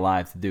want to be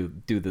alive to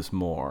do this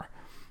more.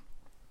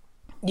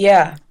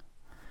 Yeah.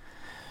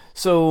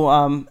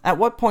 So, at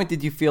what point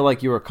did you feel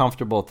like you were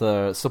comfortable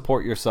to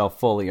support yourself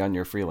fully on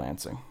your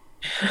freelancing?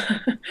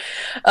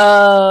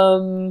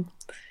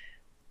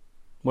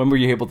 When were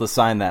you able to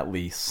sign that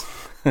lease?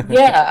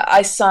 Yeah,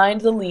 I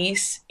signed the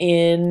lease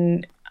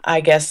in, I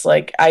guess,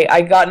 like,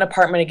 I got an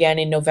apartment again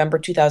in November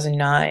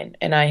 2009,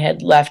 and I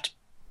had left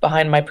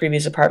behind my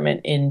previous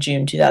apartment in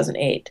June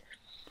 2008.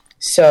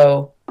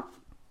 So,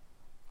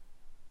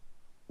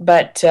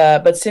 but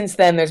since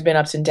then, there's been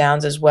ups and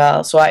downs as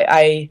well. So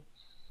I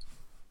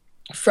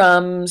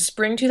from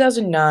spring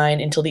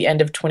 2009 until the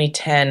end of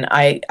 2010,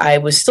 I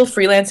was still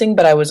freelancing,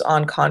 but I was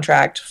on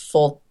contract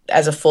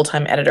as a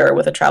full-time editor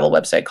with a travel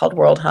website called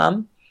World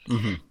Hum.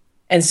 Mm-hmm.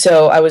 And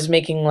so I was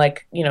making,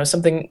 like, you know,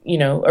 something, you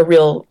know, a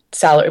real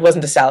salary. It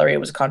wasn't a salary, it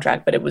was a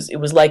contract, but it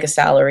was like a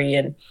salary,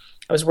 and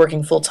I was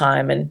working full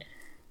time. And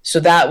so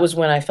that was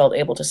when I felt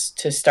able to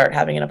start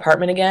having an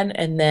apartment again.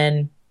 And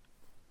then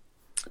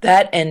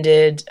that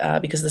ended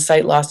because the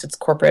site lost its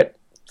corporate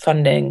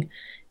funding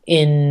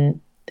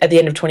at the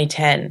end of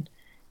 2010.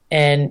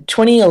 And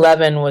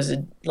 2011 was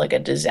like a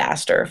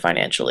disaster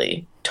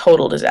financially,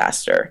 total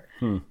disaster.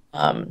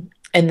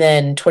 And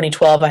then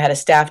 2012, I had a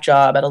staff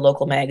job at a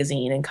local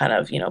magazine and kind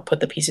of, you know,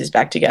 put the pieces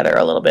back together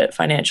a little bit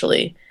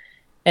financially.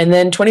 And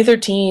then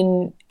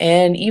 2013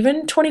 and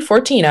even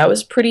 2014, I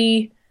was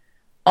pretty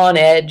on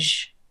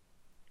edge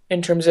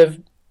in terms of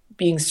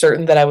being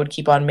certain that I would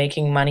keep on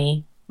making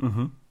money.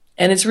 Mm-hmm.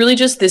 And it's really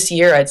just this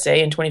year, I'd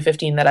say, in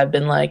 2015, that I've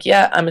been like,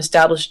 yeah, I'm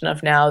established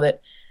enough now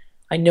that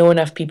I know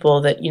enough people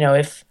that, you know,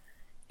 if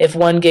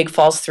one gig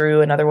falls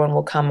through, another one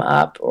will come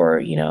up, or,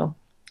 you know,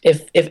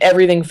 if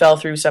everything fell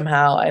through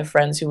somehow, I have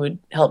friends who would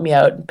help me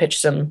out and pitch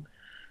some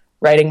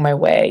writing my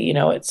way. You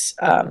know, it's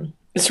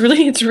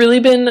really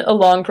been a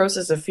long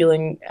process of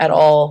feeling at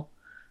all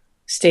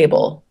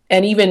stable.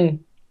 And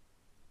even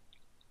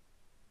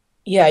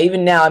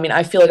now, I mean,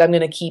 I feel like I'm going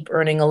to keep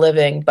earning a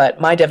living,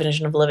 but my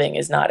definition of living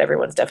is not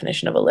everyone's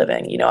definition of a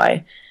living. You know,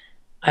 I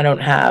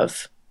don't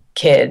have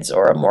kids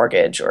or a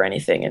mortgage or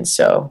anything, and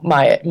so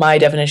my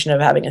definition of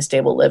having a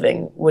stable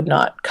living would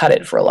not cut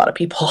it for a lot of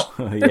people.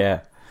 Yeah.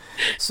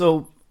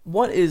 So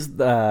what is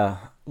the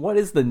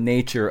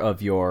nature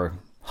of your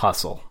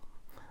hustle?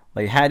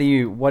 Like,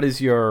 what is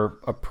your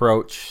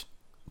approach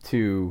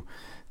to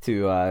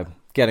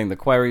getting the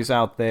queries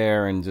out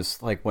there, and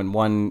just like when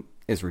one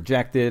is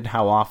rejected,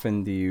 how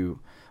often do you,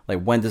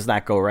 like, when does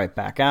that go right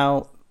back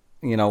out?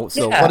 You know,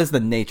 so yeah. What is the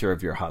nature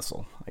of your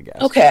hustle, I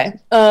guess? Okay.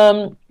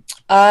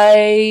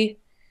 I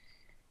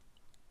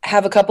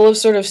have a couple of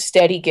sort of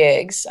steady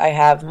gigs. I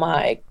have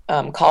my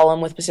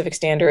column with Pacific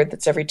Standard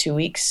that's every 2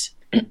 weeks.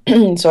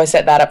 So I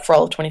set that up for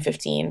all of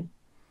 2015.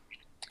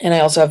 And I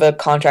also have a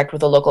contract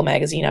with a local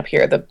magazine up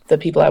here, the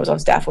people I was on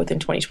staff with in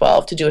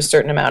 2012, to do a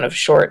certain amount of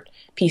short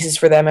pieces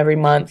for them every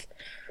month.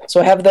 So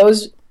I have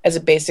those as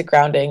a basic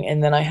grounding,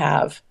 and then I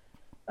have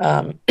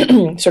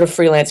sort of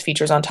freelance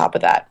features on top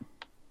of that.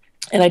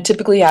 And I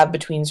typically have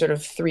between sort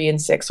of 3 and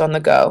 6 on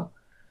the go,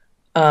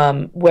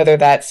 whether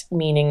that's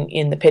meaning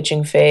in the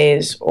pitching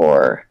phase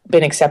or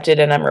been accepted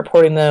and I'm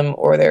reporting them,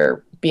 or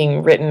they're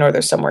being written, or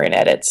they're somewhere in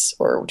edits,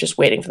 or just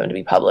waiting for them to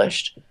be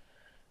published.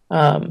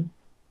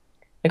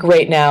 Like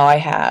right now I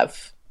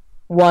have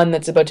one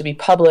that's about to be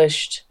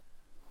published,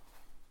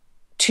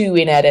 2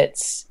 in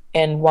edits,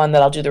 and one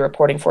that I'll do the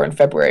reporting for in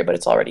February, but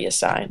it's already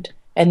assigned.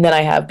 And then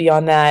I have,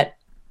 beyond that,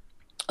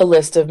 a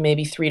list of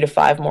maybe 3 to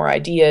 5 more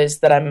ideas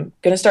that I'm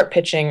going to start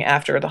pitching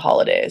after the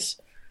holidays.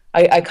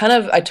 I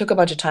took a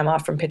bunch of time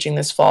off from pitching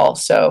this fall,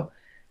 so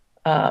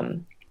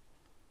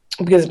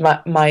because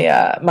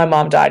my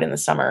mom died in the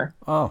summer.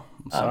 Oh,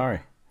 I'm sorry.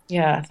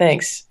 Yeah,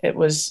 thanks. It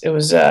was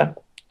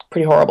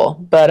pretty horrible,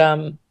 but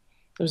it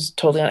was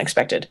totally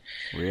unexpected.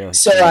 Really?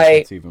 So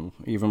it's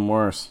even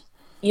worse.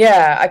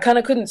 Yeah, I kind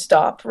of couldn't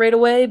stop right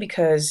away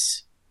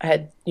because I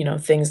had, you know,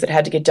 things that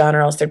had to get done,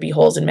 or else there'd be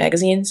holes in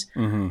magazines.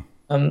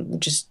 Mm-hmm.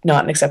 Just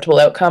not an acceptable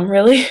outcome,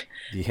 really.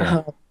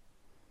 Yeah.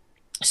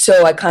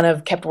 So I kind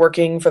of kept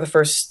working for the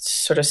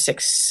first sort of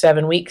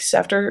 6-7 weeks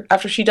after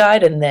she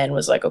died, and then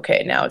was like,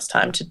 okay, now it's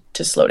time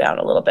to slow down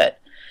a little bit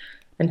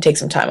and take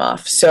some time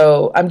off.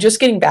 So I'm just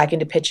getting back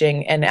into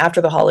pitching, and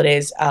after the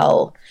holidays,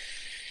 I'll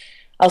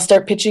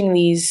start pitching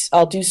these.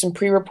 I'll do some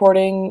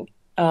pre-reporting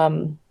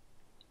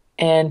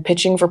and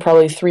pitching for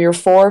probably 3 or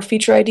 4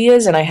 feature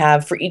ideas, and I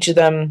have for each of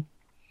them.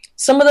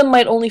 Some of them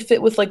might only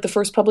fit with like the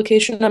first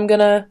publication I'm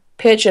gonna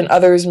pitch, and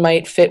others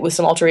might fit with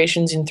some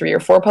alterations in 3 or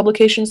 4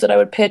 publications that I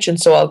would pitch. And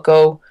so I'll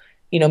go,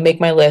 you know, make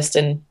my list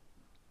and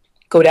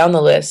go down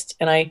the list.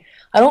 And I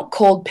don't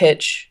cold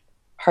pitch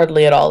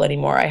hardly at all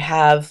anymore. I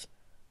have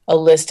a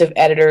list of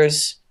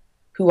editors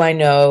who I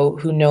know,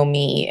 who know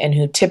me, and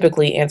who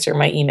typically answer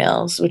my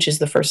emails, which is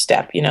the first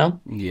step, you know?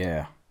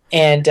 Yeah.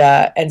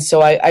 And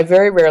so I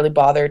very rarely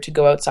bother to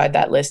go outside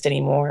that list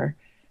anymore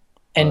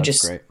and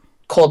just great.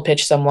 cold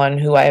pitch someone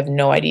who I have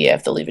no idea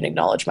if they'll even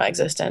acknowledge my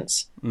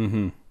existence.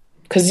 Mm-hmm.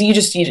 Because you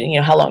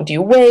know, how long do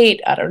you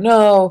wait? I don't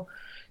know.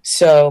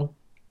 So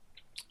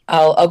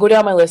I'll go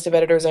down my list of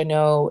editors I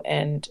know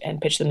and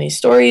pitch them these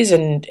stories,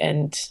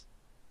 and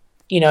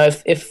you know,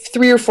 if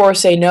 3 or 4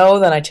 say no,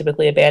 then I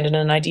typically abandon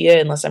an idea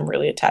unless I'm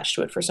really attached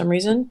to it for some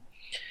reason.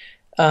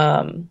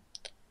 And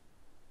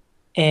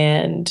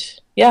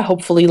yeah,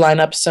 hopefully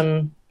line up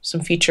some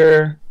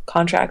feature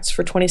contracts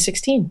for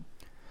 2016.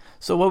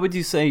 So what would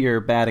you say your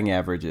batting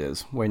average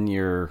is when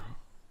you're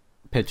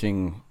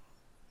pitching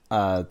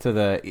to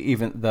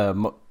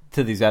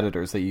these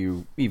editors that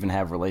you even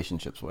have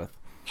relationships with?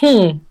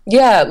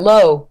 Yeah,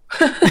 low.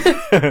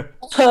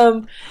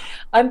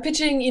 I'm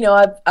pitching, you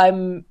know,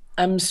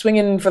 I'm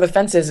swinging for the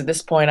fences at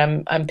this point.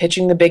 I'm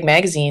pitching the big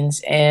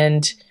magazines,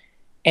 and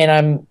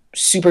I'm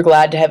super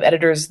glad to have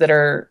editors that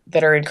are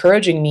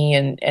encouraging me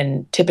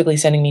and typically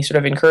sending me sort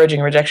of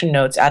encouraging rejection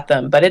notes at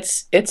them. But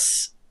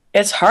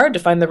it's hard to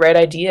find the right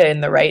idea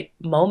in the right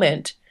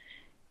moment,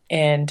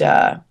 and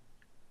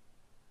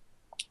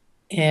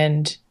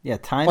yeah,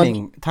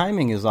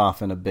 timing is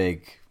often a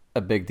big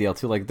deal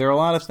too. Like there are a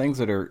lot of things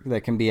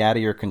that can be out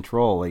of your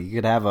control. Like you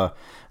could have a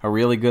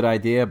really good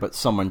idea, but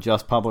someone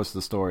just published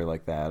the story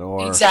like that,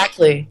 or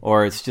exactly,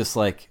 or it's just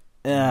like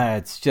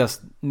it's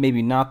just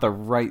maybe not the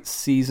right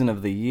season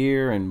of the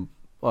year,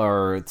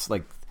 or it's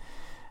like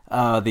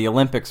the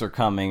Olympics are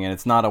coming and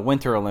it's not a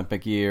Winter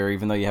Olympic year,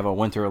 even though you have a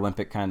Winter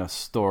Olympic kind of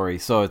story.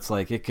 So it's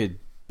like it could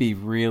be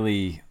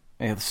really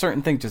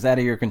certain things just out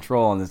of your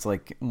control, and it's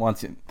like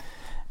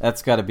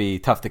that's got to be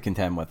tough to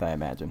contend with, I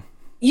imagine.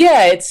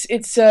 Yeah, it's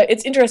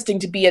interesting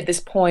to be at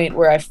this point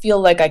where I feel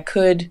like I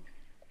could,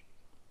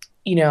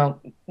 you know,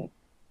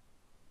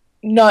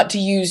 not to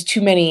use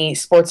too many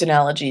sports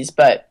analogies,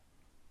 but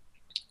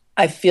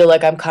I feel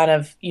like I'm kind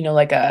of, you know,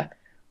 like a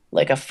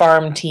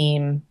farm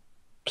team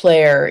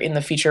player in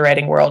the feature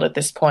writing world at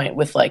this point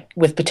with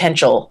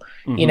potential,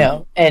 you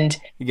know, and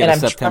you get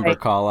and a September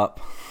call up.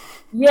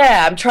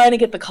 Yeah, I'm trying to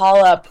get the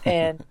call up,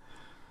 and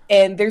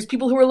there's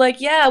people who are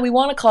like, yeah, we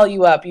want to call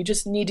you up. You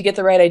just need to get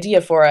the right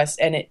idea for us,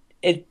 and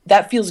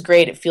that feels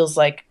great. It feels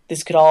like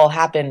this could all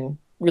happen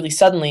really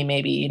suddenly.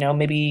 Maybe, you know,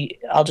 maybe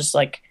I'll just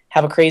like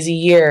have a crazy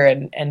year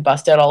and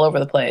bust out all over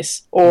the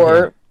place,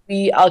 or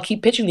I'll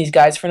keep pitching these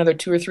guys for another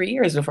 2 or 3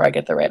 years before I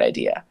get the right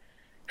idea.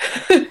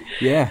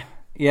 Yeah.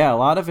 A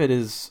lot of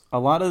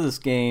this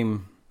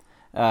game.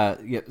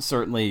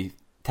 Certainly,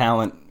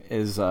 talent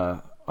is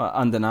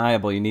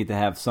undeniable. You need to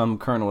have some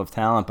kernel of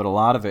talent, but a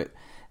lot of it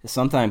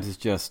sometimes is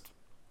just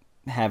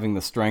having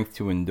the strength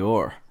to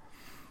endure.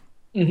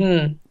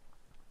 Mm-hmm.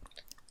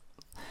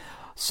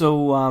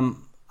 So,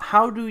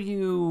 how do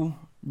you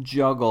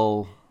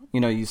juggle?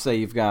 You know, you say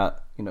you've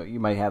got, you know, you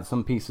might have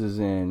some pieces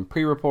in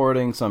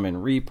pre-reporting, some in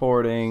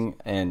reporting,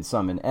 and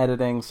some in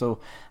editing. So,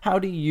 how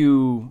do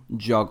you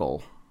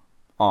juggle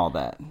all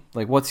that?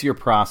 Like, what's your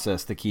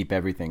process to keep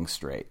everything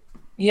straight?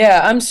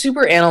 Yeah, I'm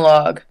super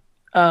analog.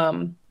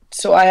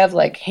 So I have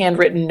like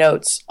handwritten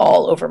notes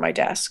all over my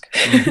desk.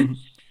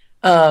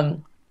 I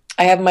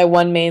have my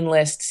one main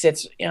list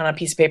sits on a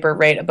piece of paper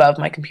right above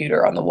my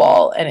computer on the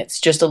wall, and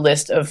it's just a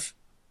list of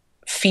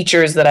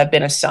features that I've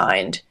been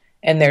assigned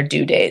and their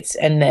due dates,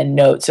 and then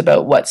notes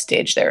about what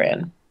stage they're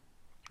in.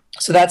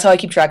 So that's how I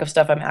keep track of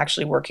stuff I'm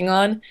actually working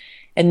on.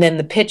 And then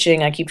the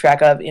pitching I keep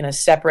track of in a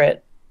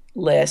separate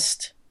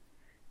list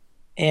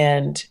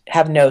and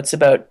have notes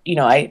about, you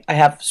know, I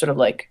have sort of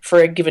like for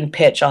a given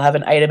pitch, I'll have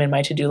an item in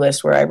my to-do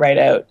list where I write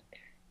out,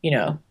 you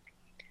know,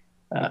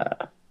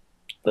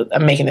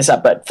 I'm making this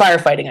up, but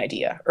firefighting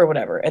idea or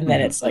whatever. And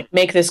then it's like,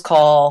 make this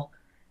call,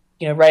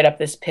 you know, write up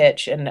this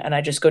pitch. And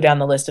I just go down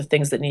the list of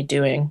things that need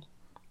doing.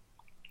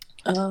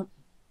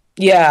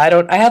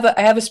 Yeah, I have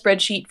a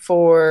spreadsheet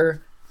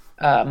for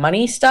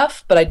money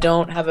stuff, but I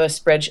don't have a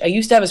spreadsheet. I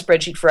used to have a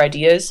spreadsheet for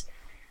ideas,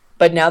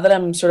 but now that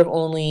I'm sort of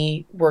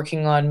only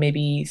working on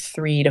maybe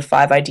 3 to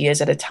 5 ideas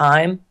at a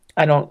time,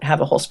 I don't have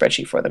a whole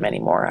spreadsheet for them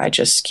anymore. I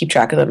just keep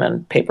track of them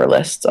in paper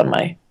lists on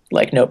my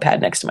like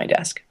notepad next to my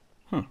desk.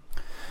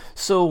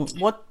 So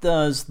what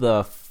does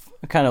the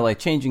kind of like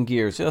changing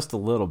gears just a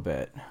little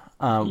bit?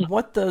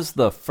 What does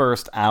the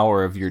first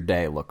hour of your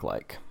day look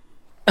like?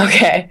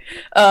 Okay.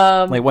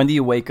 Like when do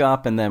you wake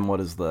up, and then what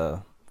does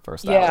the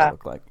first hour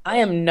look like? I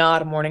am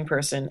not a morning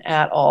person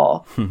at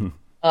all,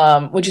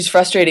 which is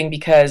frustrating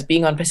because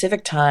being on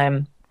Pacific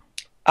time,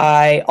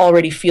 I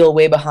already feel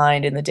way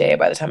behind in the day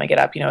by the time I get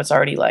up. You know, it's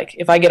already like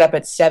if I get up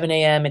at 7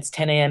 a.m., it's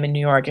 10 a.m. in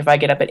New York. If I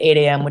get up at 8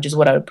 a.m., which is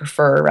what I would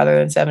prefer rather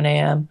than 7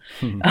 a.m.,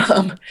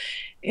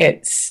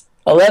 it's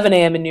 11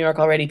 a.m. in New York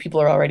already.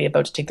 People are already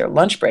about to take their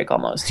lunch break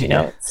almost, you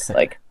know? It's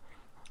like,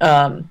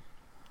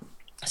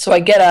 so I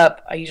get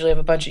up, I usually have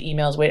a bunch of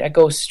emails.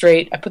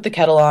 I put the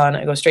kettle on,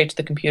 I go straight to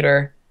the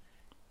computer,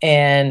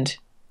 and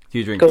do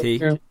you drink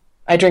tea?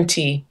 I drink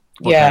tea.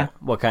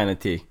 What kind of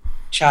tea?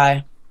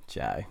 Chai.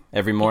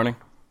 Every morning?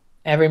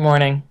 Every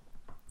morning.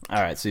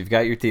 All right, so you've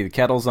got your tea, the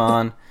kettle's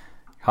on,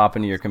 hop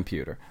into your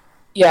computer.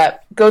 Yeah,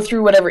 go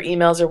through whatever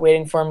emails are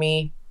waiting for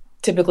me.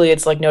 Typically,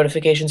 it's like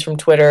notifications from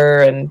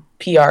Twitter and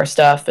PR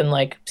stuff, and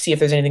like see if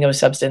there's anything of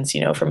substance,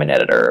 from an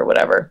editor or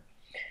whatever.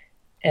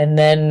 And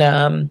then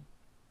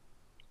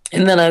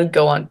I'd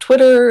go on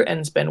Twitter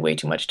and spend way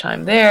too much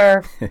time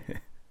there.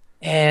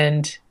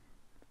 And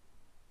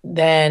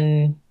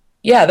then,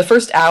 yeah, the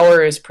first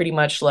hour is pretty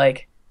much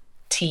like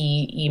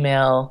tea,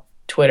 email,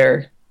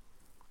 Twitter.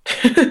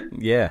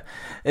 Yeah.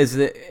 Is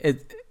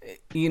it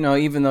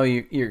even though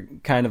you're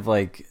kind of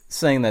like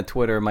saying that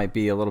Twitter might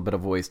be a little bit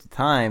of a waste of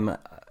time,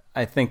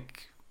 I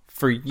think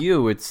for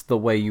you, it's the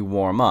way you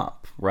warm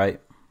up, right?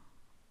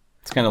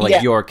 It's kind of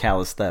like your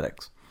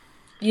calisthenics.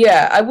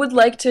 Yeah, I would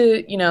like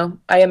to,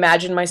 I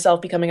imagine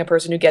myself becoming a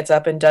person who gets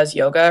up and does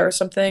yoga or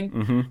something.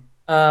 Mm-hmm.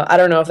 I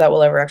don't know if that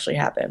will ever actually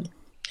happen.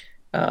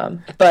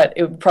 But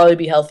it would probably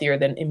be healthier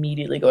than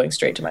immediately going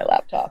straight to my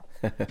laptop.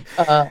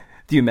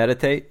 Do you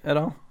meditate at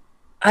all?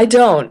 I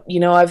don't.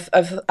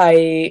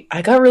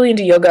 I got really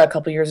into yoga a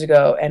couple years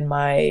ago, and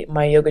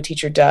my yoga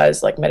teacher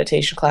does like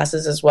meditation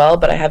classes as well,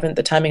 but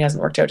the timing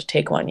hasn't worked out to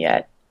take one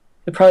yet.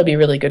 It'd probably be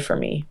really good for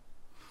me.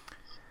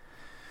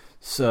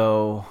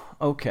 So,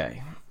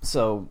 okay.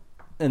 So,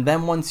 and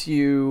then once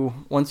you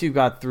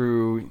got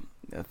through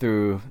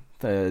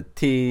the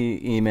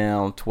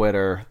email,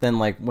 Twitter, then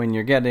like when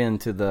you're getting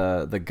into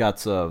the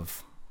guts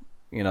of,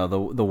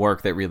 the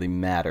work that really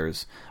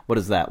matters, what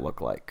does that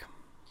look like?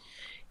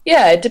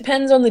 Yeah, it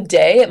depends on the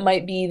day. It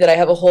might be that I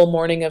have a whole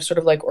morning of sort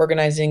of like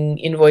organizing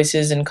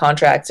invoices and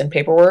contracts and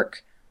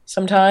paperwork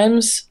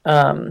sometimes.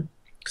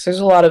 Because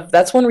there's a lot of,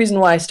 that's one reason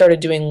why I started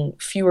doing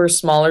fewer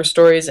smaller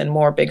stories and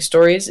more big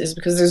stories, is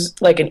because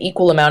there's like an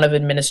equal amount of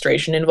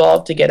administration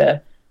involved to get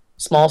a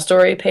small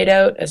story paid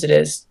out as it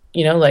is,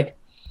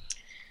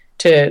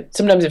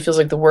 sometimes it feels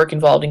like the work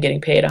involved in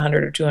getting paid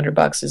 $100 or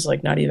 $200 is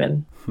like not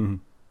even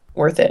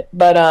worth it.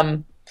 But,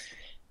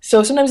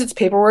 so sometimes it's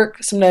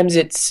paperwork, sometimes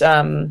it's,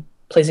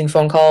 placing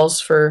phone calls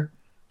for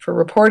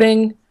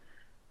reporting.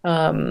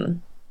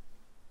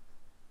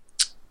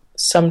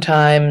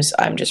 Sometimes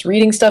I'm just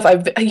reading stuff.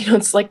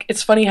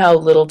 It's funny how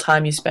little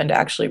time you spend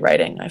actually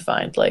writing. I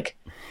find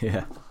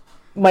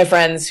my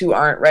friends who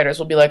aren't writers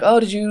will be like, "Oh,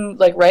 did you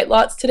like write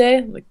lots today?"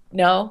 I'm like,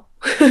 no,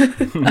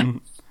 I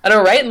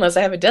don't write unless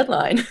I have a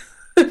deadline.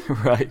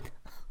 Right.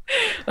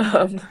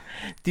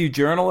 Do you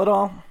journal at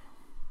all?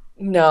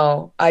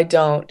 No, I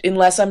don't.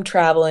 Unless I'm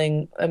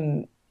traveling.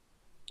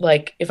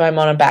 Like if I'm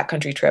on a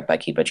backcountry trip, I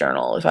keep a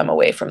journal if I'm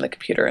away from the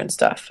computer and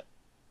stuff.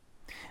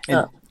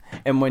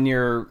 And when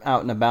you're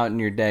out and about in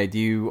your day, do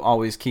you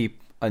always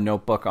keep a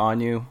notebook on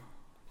you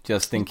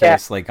just in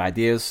case like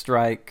ideas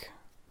strike?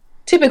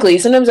 Typically,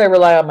 sometimes I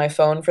rely on my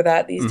phone for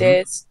that these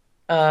days.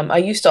 I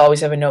used to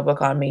always have a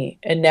notebook on me,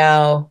 and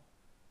now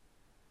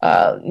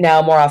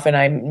more often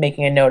I'm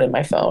making a note in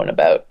my phone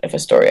about if a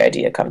story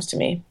idea comes to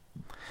me.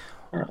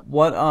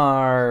 What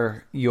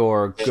are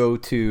your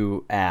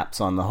go-to apps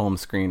on the home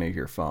screen of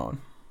your phone?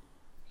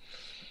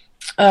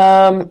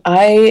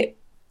 I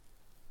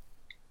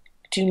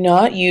do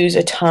not use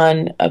a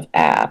ton of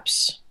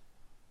apps,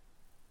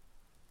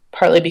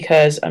 partly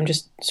because I'm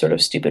just sort of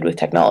stupid with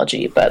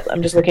technology, but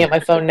I'm just looking at my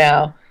phone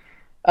now.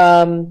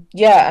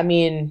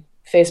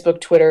 Facebook,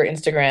 Twitter,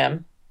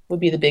 Instagram would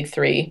be the big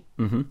three.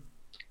 Mm-hmm.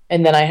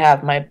 And then I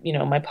have my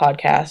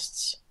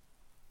podcasts,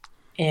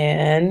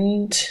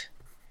 and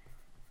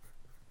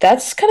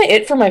that's kind of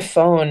it for my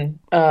phone.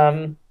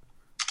 And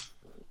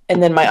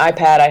then my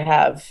iPad, I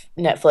have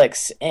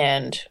Netflix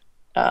and,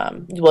 I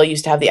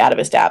used to have the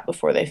Atavist app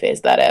before they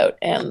phased that out,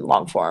 and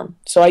Longform.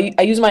 So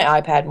I use my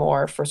iPad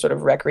more for sort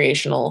of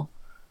recreational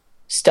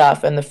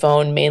stuff, and the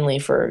phone mainly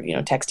for,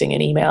 texting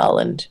and email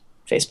and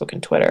Facebook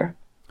and Twitter.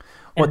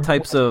 What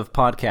types of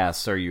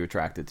podcasts are you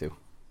attracted to?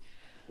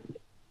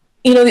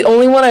 The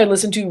only one I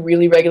listen to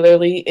really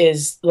regularly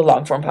is the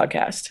Longform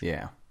podcast.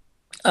 Yeah.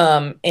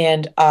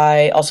 And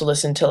I also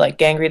listen to like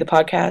Gangry the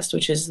podcast,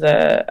 which is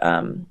the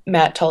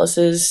Matt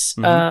Tullis's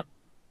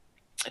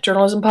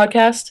journalism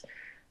podcast.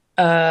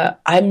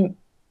 I'm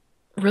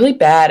really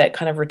bad at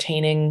kind of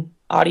retaining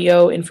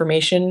audio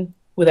information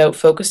without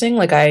focusing.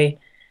 Like I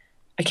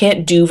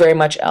can't do very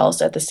much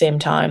else at the same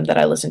time that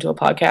I listen to a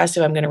podcast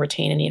if I'm going to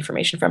retain any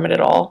information from it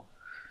at all.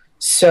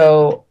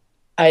 So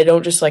I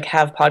don't just like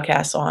have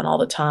podcasts on all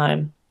the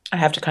time. I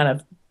have to kind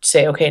of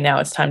say, okay, now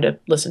it's time to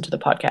listen to the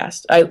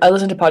podcast. I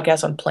listen to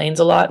podcasts on planes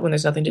a lot when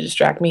there's nothing to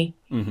distract me.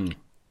 Mm-hmm.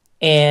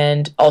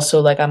 And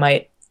also like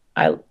I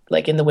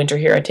like in the winter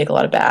here, I take a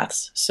lot of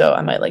baths. So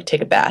I might like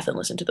take a bath and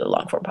listen to the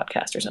Longform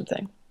podcast or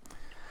something.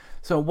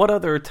 So what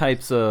other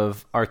types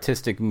of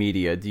artistic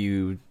media do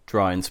you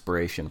draw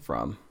inspiration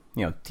from?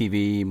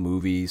 TV,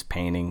 movies,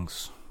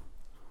 paintings.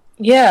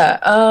 Yeah.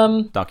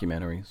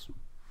 Documentaries.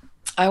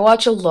 I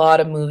watch a lot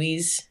of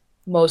movies,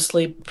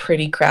 mostly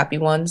pretty crappy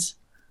ones.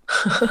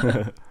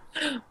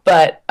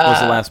 But what was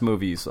the last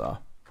movie you saw?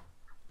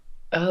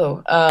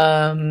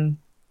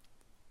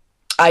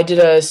 I did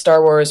a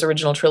Star Wars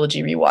original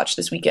trilogy rewatch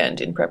this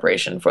weekend in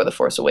preparation for The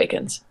Force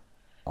Awakens.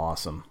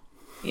 Awesome.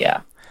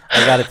 Yeah.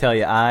 I got to tell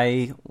you,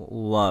 I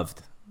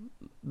loved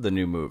the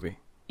new movie.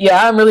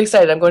 Yeah, I'm really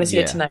excited. I'm going to see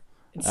it tonight.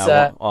 It's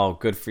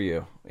good for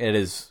you. It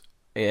is.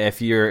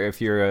 If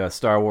you're a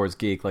Star Wars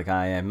geek like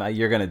I am,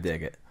 you're gonna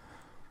dig it.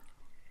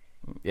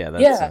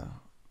 Yeah.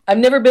 I've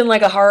never been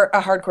like a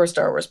hardcore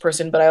Star Wars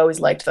person, but I always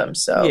liked them.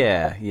 So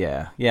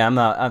yeah. I'm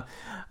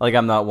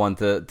not one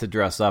to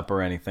dress up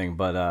or anything,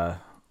 but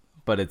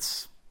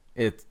it's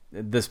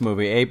this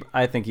movie.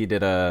 I think he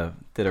did a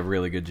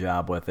really good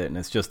job with it, and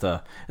it's just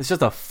a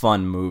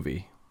fun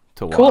movie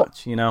to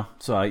watch. You know,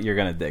 so you're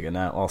gonna dig it.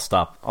 I'll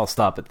stop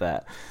at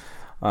that.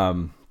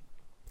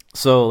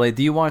 So, like,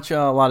 do you watch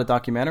a lot of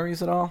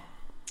documentaries at all?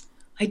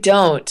 I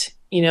don't.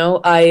 You know,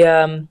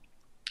 I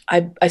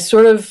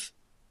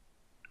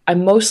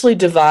mostly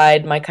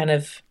divide my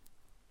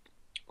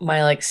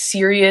like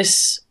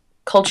serious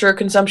culture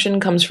consumption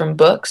comes from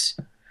books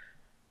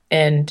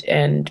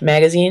and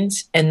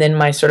magazines, and then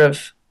my sort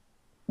of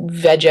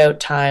veg out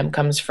time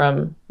comes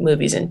from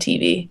movies and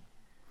TV.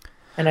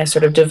 And I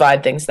sort of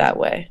divide things that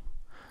way.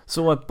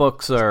 So what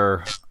books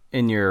are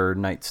in your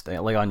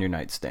nightstand, like on your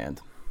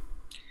nightstand?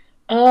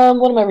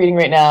 What am I reading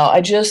right now?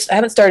 I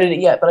haven't started it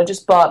yet, but I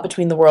just bought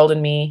Between the World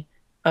and Me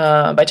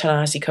by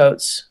Ta-Nehisi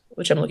Coates,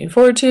 which I'm looking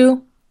forward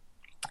to.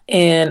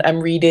 And I'm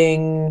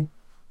reading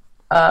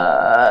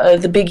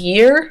The Big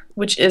Year,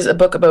 which is a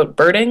book about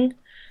birding.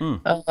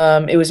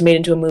 It was made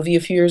into a movie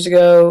a few years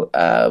ago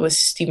with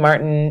Steve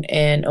Martin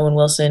and Owen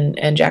Wilson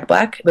and Jack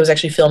Black. It was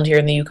actually filmed here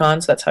in the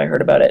Yukon, so that's how I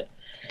heard about it.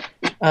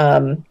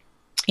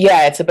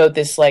 It's about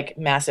this like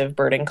massive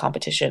birding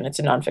competition. It's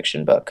a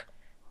nonfiction book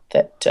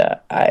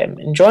that I'm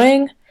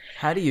enjoying.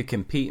 How do you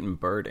compete in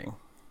birding?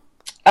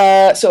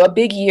 So a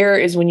big year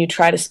is when you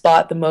try to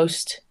spot the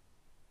most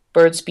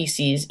bird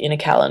species in a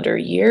calendar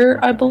year,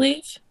 I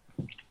believe.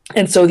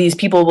 And so these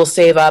people will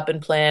save up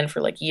and plan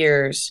for like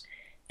years,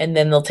 and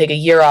then they'll take a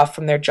year off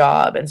from their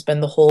job and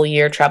spend the whole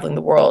year traveling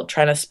the world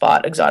trying to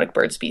spot exotic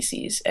bird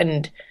species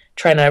and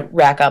trying to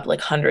rack up like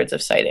hundreds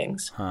of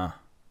sightings.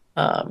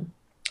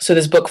 So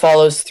this book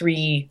follows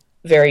 3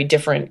 very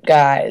different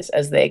guys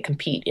as they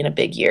compete in a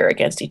big year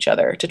against each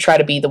other to try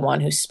to be the one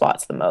who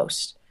spots the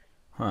most.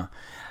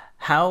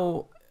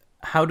 How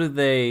do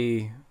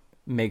they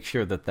make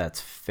sure that that's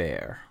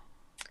fair?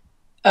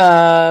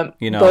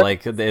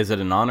 Like, is it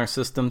an honor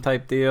system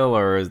type deal,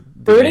 or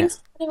birding's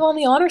kind of on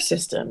the honor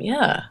system?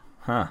 Yeah,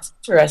 it's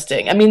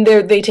interesting. I mean,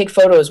 they take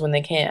photos when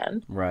they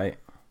can, right?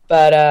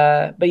 But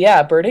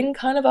yeah, birding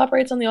kind of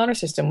operates on the honor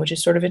system, which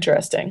is sort of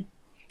interesting.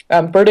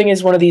 Birding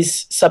is one of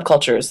these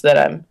subcultures that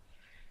I'm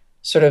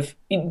sort of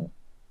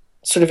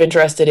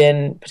interested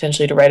in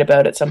potentially to write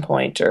about at some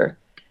point. Or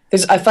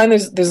I find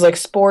there's like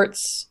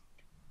sports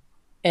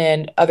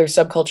and other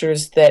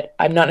subcultures that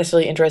I'm not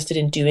necessarily interested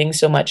in doing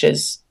so much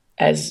as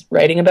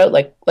writing about.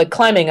 Like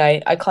climbing,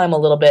 I climb a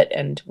little bit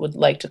and would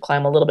like to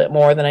climb a little bit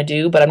more than I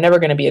do, but I'm never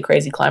going to be a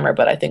crazy climber.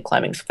 But I think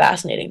climbing's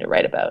fascinating to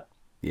write about.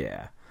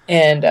 Yeah.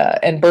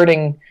 And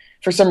birding,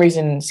 for some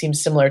reason,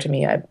 seems similar to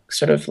me. I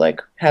sort of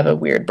like have a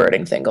weird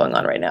birding thing going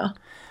on right now.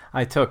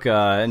 I took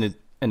an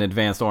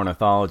advanced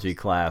ornithology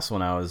class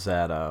when I was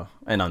at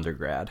an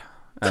undergrad.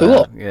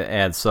 Cool.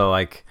 And so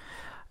like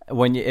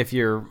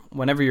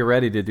whenever you're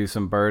ready to do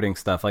some birding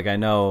stuff, like I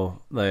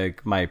know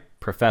like my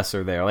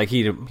professor there, like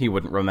he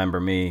wouldn't remember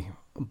me,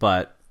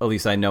 but at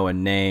least I know a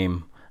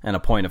name and a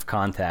point of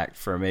contact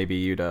for maybe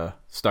you to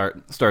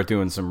start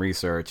doing some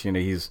research. You know,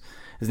 his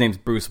name's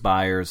Bruce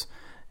Byers,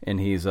 and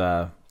he's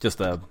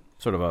just a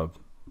sort of a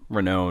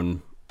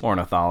renowned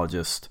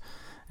ornithologist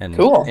and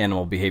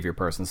animal behavior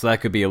person. So that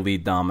could be a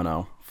lead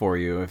domino for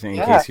you in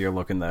case you're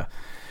looking to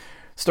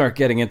start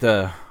getting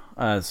into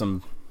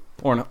some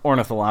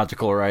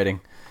ornithological writing,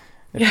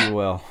 if you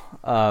will.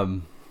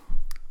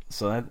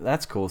 So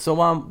that's cool. So,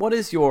 what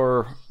is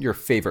your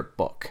favorite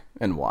book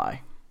and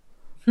why?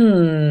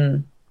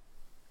 That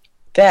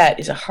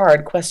is a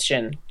hard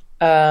question.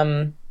 I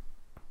know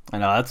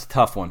that's a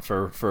tough one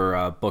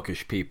for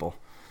bookish people.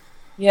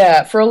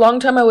 Yeah, for a long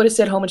time I would have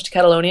said Homage to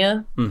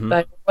Catalonia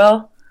by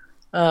Orwell.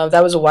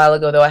 That was a while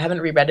ago, though. I haven't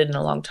reread it in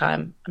a long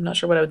time. I'm not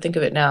sure what I would think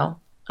of it now.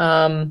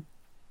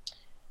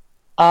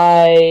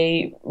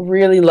 I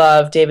really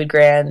love David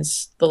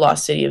Grann's The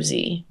Lost City of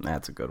Z.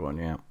 That's a good one,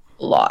 yeah.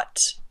 A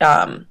lot.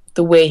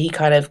 The way he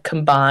kind of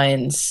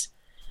combines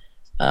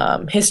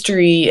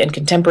history and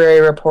contemporary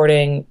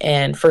reporting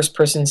and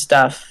first-person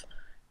stuff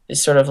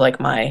is sort of like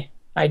my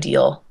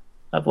ideal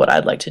of what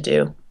I'd like to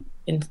do.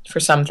 For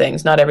some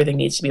things, not everything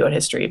needs to be about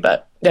history,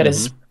 but that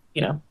is,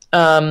 you know.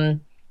 I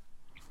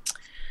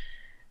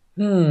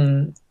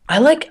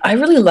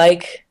really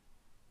like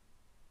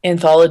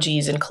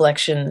anthologies and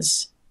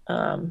collections.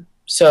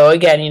 So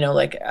again, you know,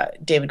 like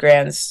David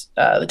Grann's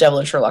The Devil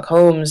and Sherlock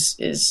Holmes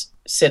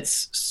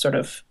sits sort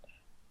of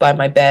by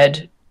my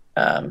bed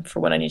for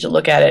when I need to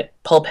look at it.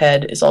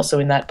 Pulphead is also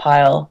in that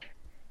pile.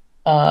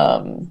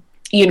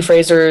 Ian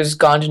Fraser's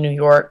Gone to New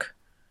York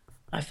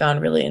I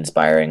found really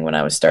inspiring when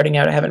I was starting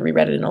out. I haven't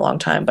reread it in a long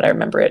time, but I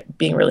remember it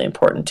being really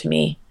important to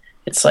me.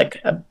 It's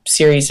like a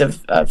series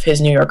of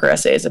his New Yorker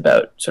essays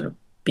about sort of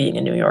being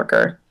a New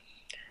Yorker.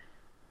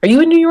 Are you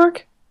in New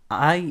York?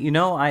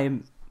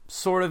 I'm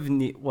sort of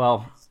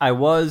I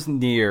was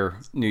near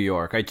New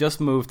York. I just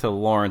moved to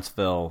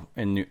Lawrenceville,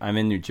 and I'm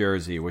in New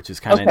Jersey, which is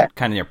kind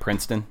of near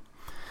Princeton.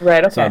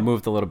 Right. Okay. So I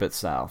moved a little bit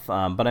south,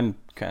 but I'm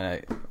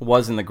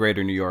was in the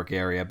greater New York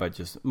area, but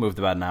just moved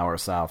about an hour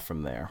south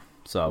from there.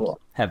 So Cool.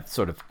 have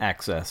sort of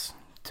access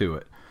to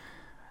it.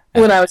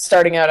 When I was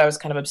starting out, I was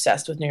kind of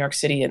obsessed with New York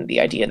City and the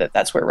idea that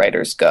that's where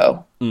writers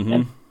go. Mm-hmm.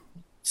 And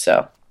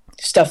so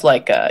stuff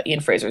like Ian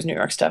Fraser's New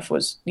York stuff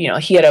was,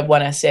 he had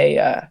one essay.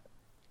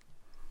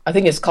 I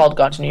think it's called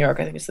 "Gone to New York."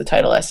 I think it's the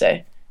title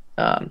essay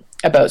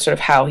about sort of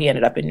how he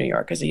ended up in New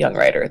York as a young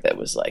writer. That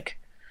was like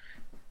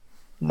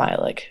my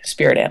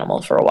spirit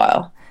animal for a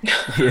while.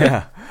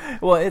 Yeah,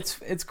 well,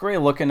 it's great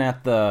looking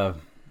at the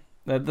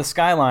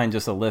skyline.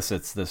 Just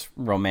elicits this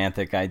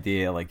romantic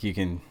idea. Like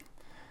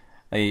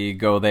you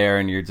go there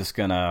and you're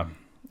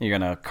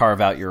gonna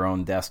carve out your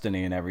own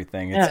destiny and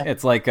everything.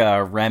 It's like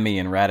Remy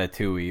and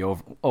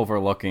Ratatouille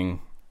overlooking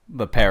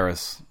the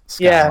Paris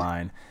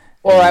skyline. Yeah.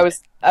 Or I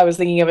was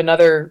thinking of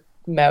another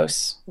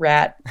mouse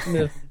rat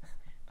movie.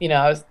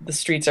 The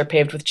streets are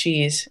paved with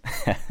cheese.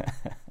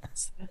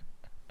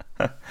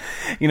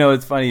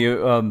 It's funny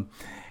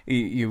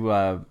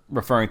you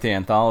referring to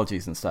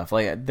anthologies and stuff.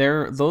 Like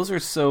those are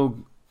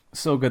so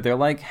good. They're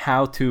like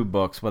how-to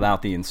books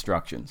without the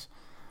instructions.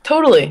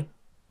 Totally.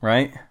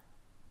 Right?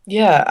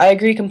 Yeah, I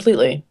agree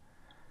completely.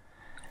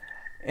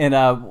 And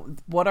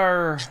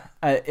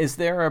is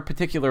there a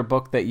particular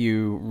book that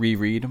you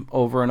reread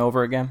over and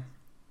over again?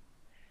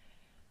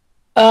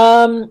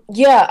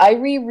 Yeah,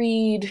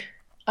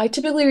 I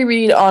typically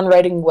reread On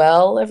Writing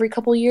Well every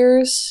couple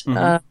years,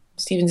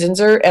 Stephen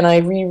Zinser, and I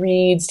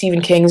reread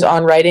Stephen King's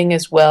On Writing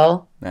as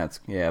well.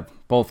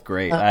 Both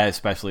great. I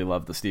especially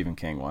love the Stephen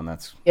King one.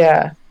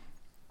 Yeah.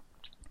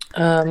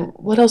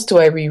 What else do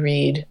I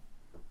reread?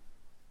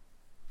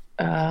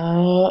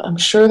 I'm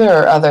sure there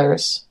are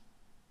others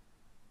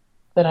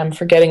that I'm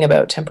forgetting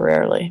about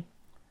temporarily.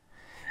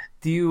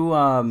 Do you,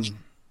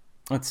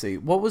 let's see,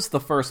 what was the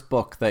first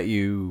book that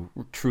you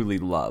truly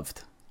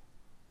loved?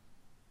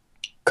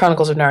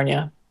 Chronicles of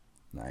Narnia.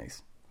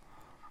 Nice.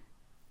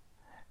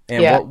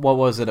 And what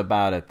was it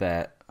about it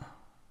that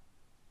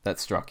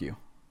struck you?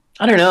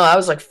 I don't know. I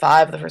was like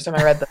 5 the first time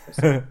I read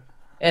those.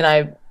 And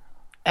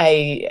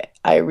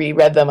I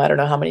reread them I don't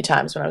know how many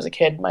times when I was a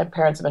kid. My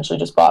parents eventually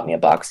just bought me a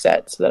box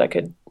set so that I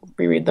could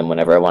reread them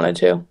whenever I wanted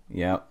to.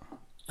 Yeah.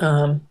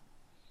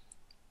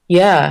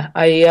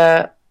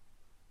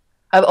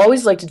 I've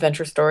always liked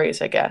adventure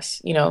stories, I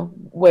guess.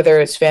 Whether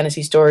it's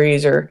fantasy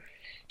stories or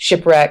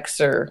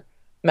shipwrecks or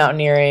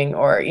mountaineering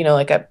or,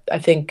 I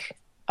think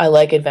I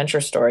like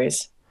adventure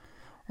stories.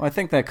 Well, I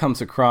think that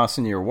comes across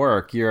in your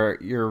work. Your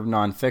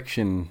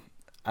nonfiction,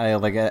 I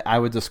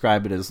would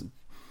describe it as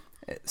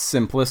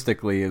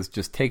simplistically as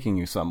just taking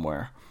you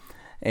somewhere.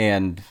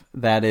 And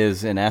that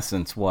is in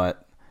essence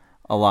what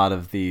a lot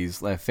of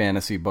these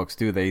fantasy books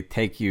do. They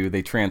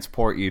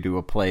transport you to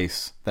a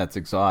place that's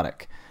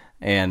exotic.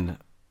 And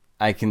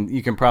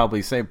you can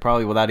probably say,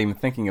 probably without even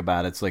thinking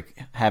about it, it's like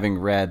having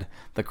read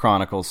the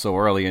Chronicles so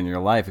early in your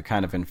life, it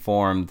kind of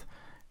informed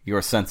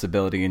your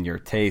sensibility and your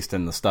taste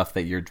and the stuff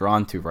that you're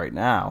drawn to right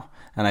now.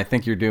 And I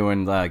think you're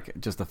doing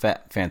just a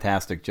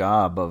fantastic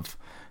job of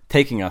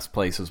taking us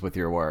places with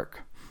your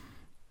work.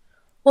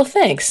 Well,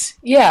 thanks.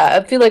 Yeah,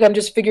 I feel like I'm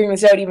just figuring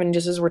this out even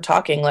just as we're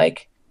talking.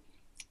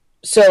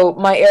 So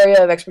my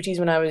area of expertise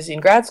when I was in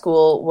grad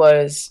school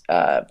was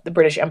the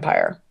British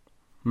Empire.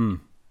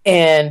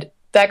 And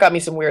that got me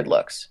some weird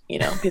looks.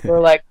 People were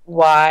like,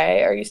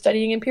 why are you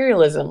studying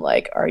imperialism?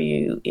 Are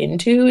you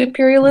into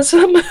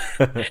imperialism?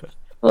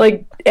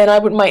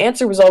 My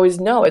answer was always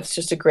no, it's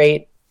just a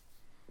great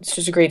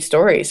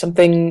story.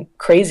 Something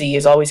crazy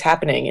is always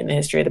happening in the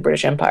history of the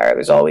British Empire.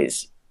 There's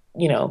always,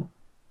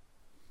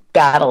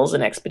 battles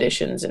and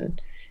expeditions,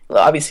 and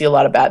obviously a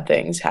lot of bad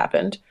things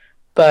happened.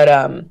 But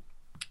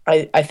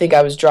I think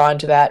I was drawn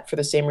to that for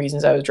the same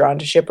reasons I was drawn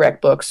to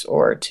shipwreck books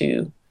or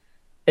to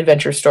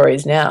adventure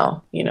stories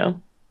now,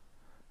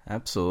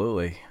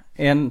 Absolutely.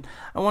 And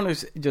I want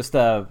to just,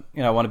 I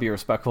want to be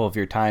respectful of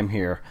your time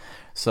here.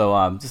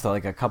 So just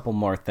a couple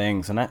more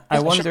things. And I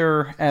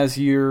wonder, as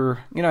you're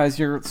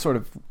sort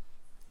of,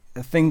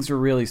 things are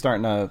really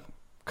starting to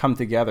come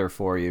together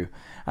for you,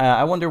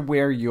 I wonder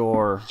where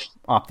your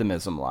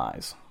optimism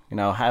lies.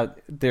 How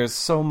there's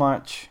so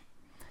much,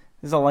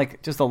 there's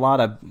just a lot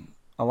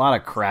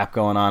of crap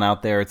going on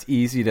out there. It's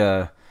easy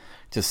to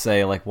just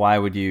say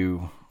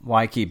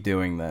why keep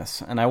doing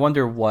this? And I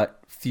wonder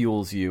what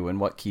fuels you and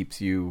what keeps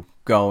you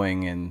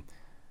going, and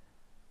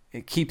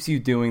it keeps you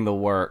doing the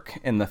work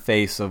in the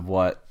face of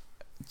what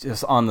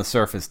just on the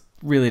surface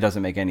really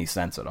doesn't make any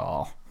sense at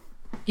all.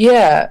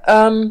 Yeah,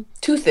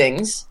 2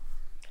 things.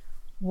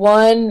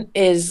 One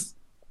is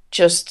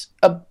just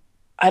I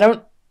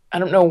don't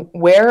know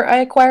where I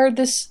acquired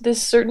this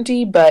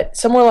certainty, but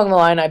somewhere along the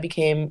line I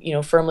became,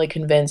 firmly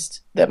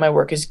convinced that my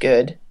work is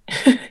good.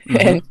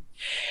 Mm-hmm.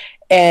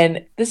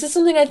 And this is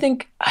something I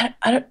think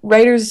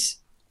writers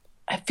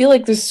I feel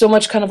like there's so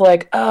much kind of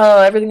like,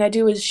 oh, everything I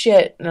do is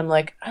shit, and I'm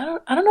like, I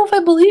don't know if I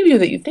believe you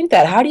that you think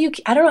that. I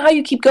don't know how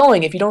you keep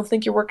going if you don't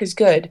think your work is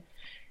good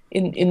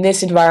in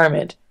this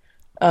environment.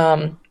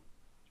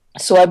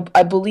 So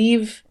I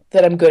believe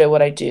that I'm good at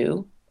what I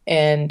do,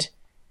 and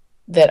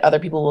that other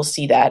people will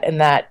see that, and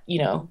that,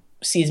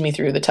 sees me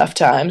through the tough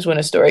times when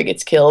a story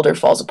gets killed or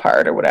falls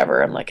apart or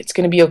whatever. I'm like, it's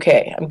going to be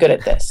okay. I'm good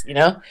at this,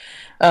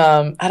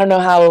 I don't know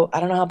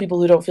how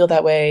people who don't feel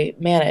that way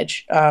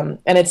manage. And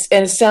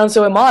it sounds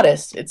so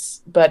immodest.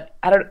 But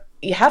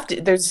you have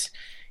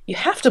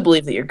to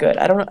believe that you're good.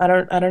 I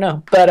don't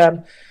know.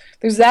 But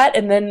there's that,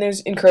 and then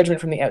there's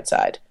encouragement from the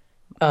outside.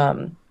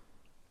 From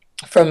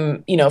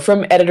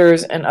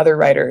editors and other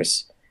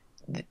writers.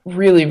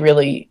 Really,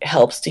 really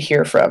helps to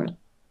hear from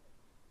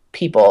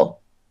people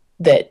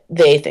that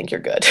they think you're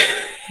good.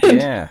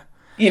 Yeah.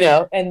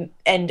 And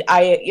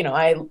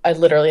I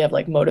literally have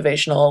like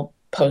motivational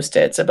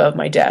Post-its above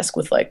my desk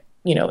with like,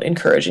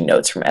 encouraging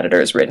notes from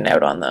editors written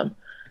out on them,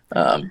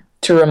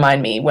 to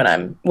remind me when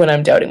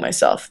I'm doubting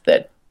myself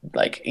that,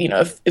 like,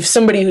 if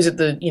somebody who's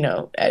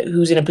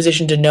who's in a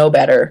position to know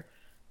better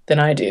than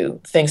I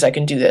do thinks I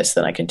can do this,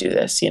 then I can do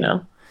this,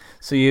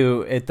 So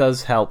it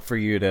does help for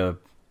you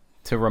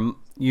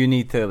you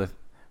need to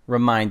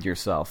remind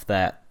yourself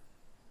that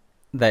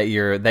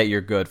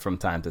you're good from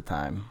time to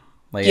time.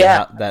 Like,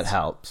 yeah, that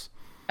helps.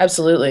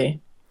 Absolutely.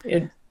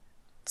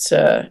 It's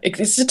a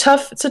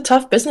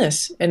tough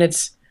business, and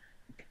it's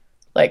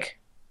like,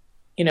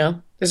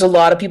 there's a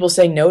lot of people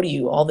saying no to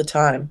you all the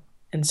time,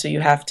 and so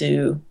you have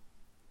to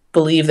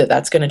believe that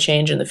that's going to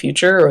change in the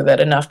future, or that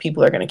enough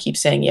people are going to keep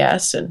saying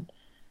yes. And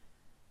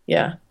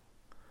yeah.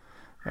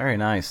 Very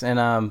nice. And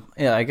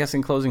I guess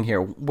in closing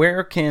here,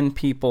 where can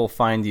people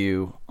find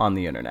you on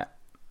the internet?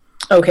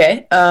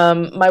 Okay.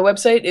 My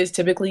website is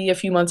typically a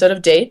few months out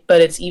of date, but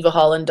it's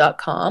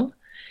evaholland.com.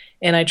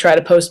 And I try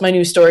to post my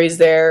new stories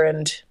there.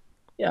 And,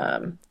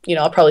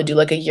 I'll probably do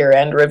like a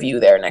year-end review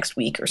there next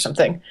week or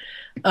something.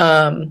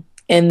 And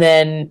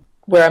then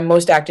where I'm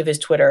most active is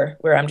Twitter,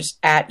 where I'm just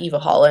at Eva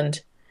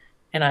Holland.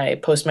 And I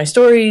post my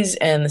stories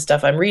and the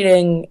stuff I'm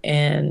reading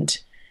and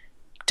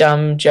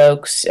dumb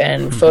jokes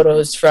and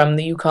photos from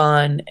the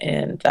Yukon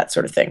and that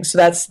sort of thing. So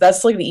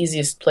that's like the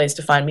easiest place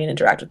to find me and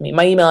interact with me.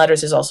 My email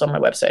address is also on my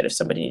website if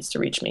somebody needs to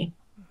reach me.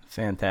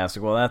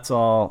 Fantastic. Well, that's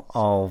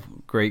all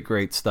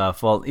great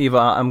stuff. Well, Eva,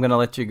 I'm going to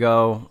let you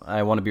go.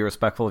 I want to be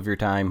respectful of your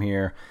time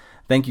here.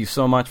 Thank you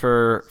so much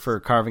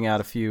for carving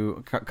out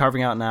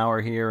an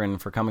hour here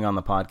and for coming on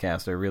the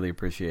podcast. I really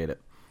appreciate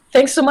it.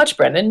 Thanks so much,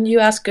 Brendan. You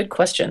ask good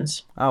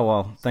questions. Oh,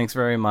 well, thanks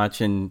very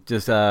much. And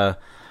just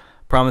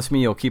promise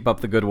me you'll keep up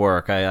the good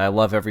work. I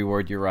love every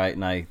word you write,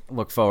 and I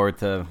look forward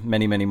to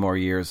many, many more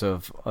years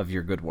of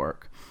your good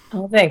work.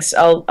 Oh, thanks.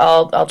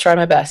 I'll try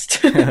my best.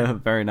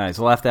 Very nice.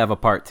 We'll have to have a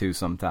part 2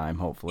 sometime,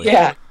 hopefully.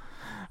 Yeah.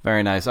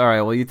 Very nice. All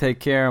right. Well, you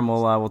take care, and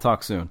we'll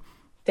talk soon.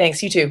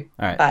 Thanks. You too.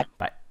 All right. Bye.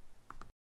 Bye.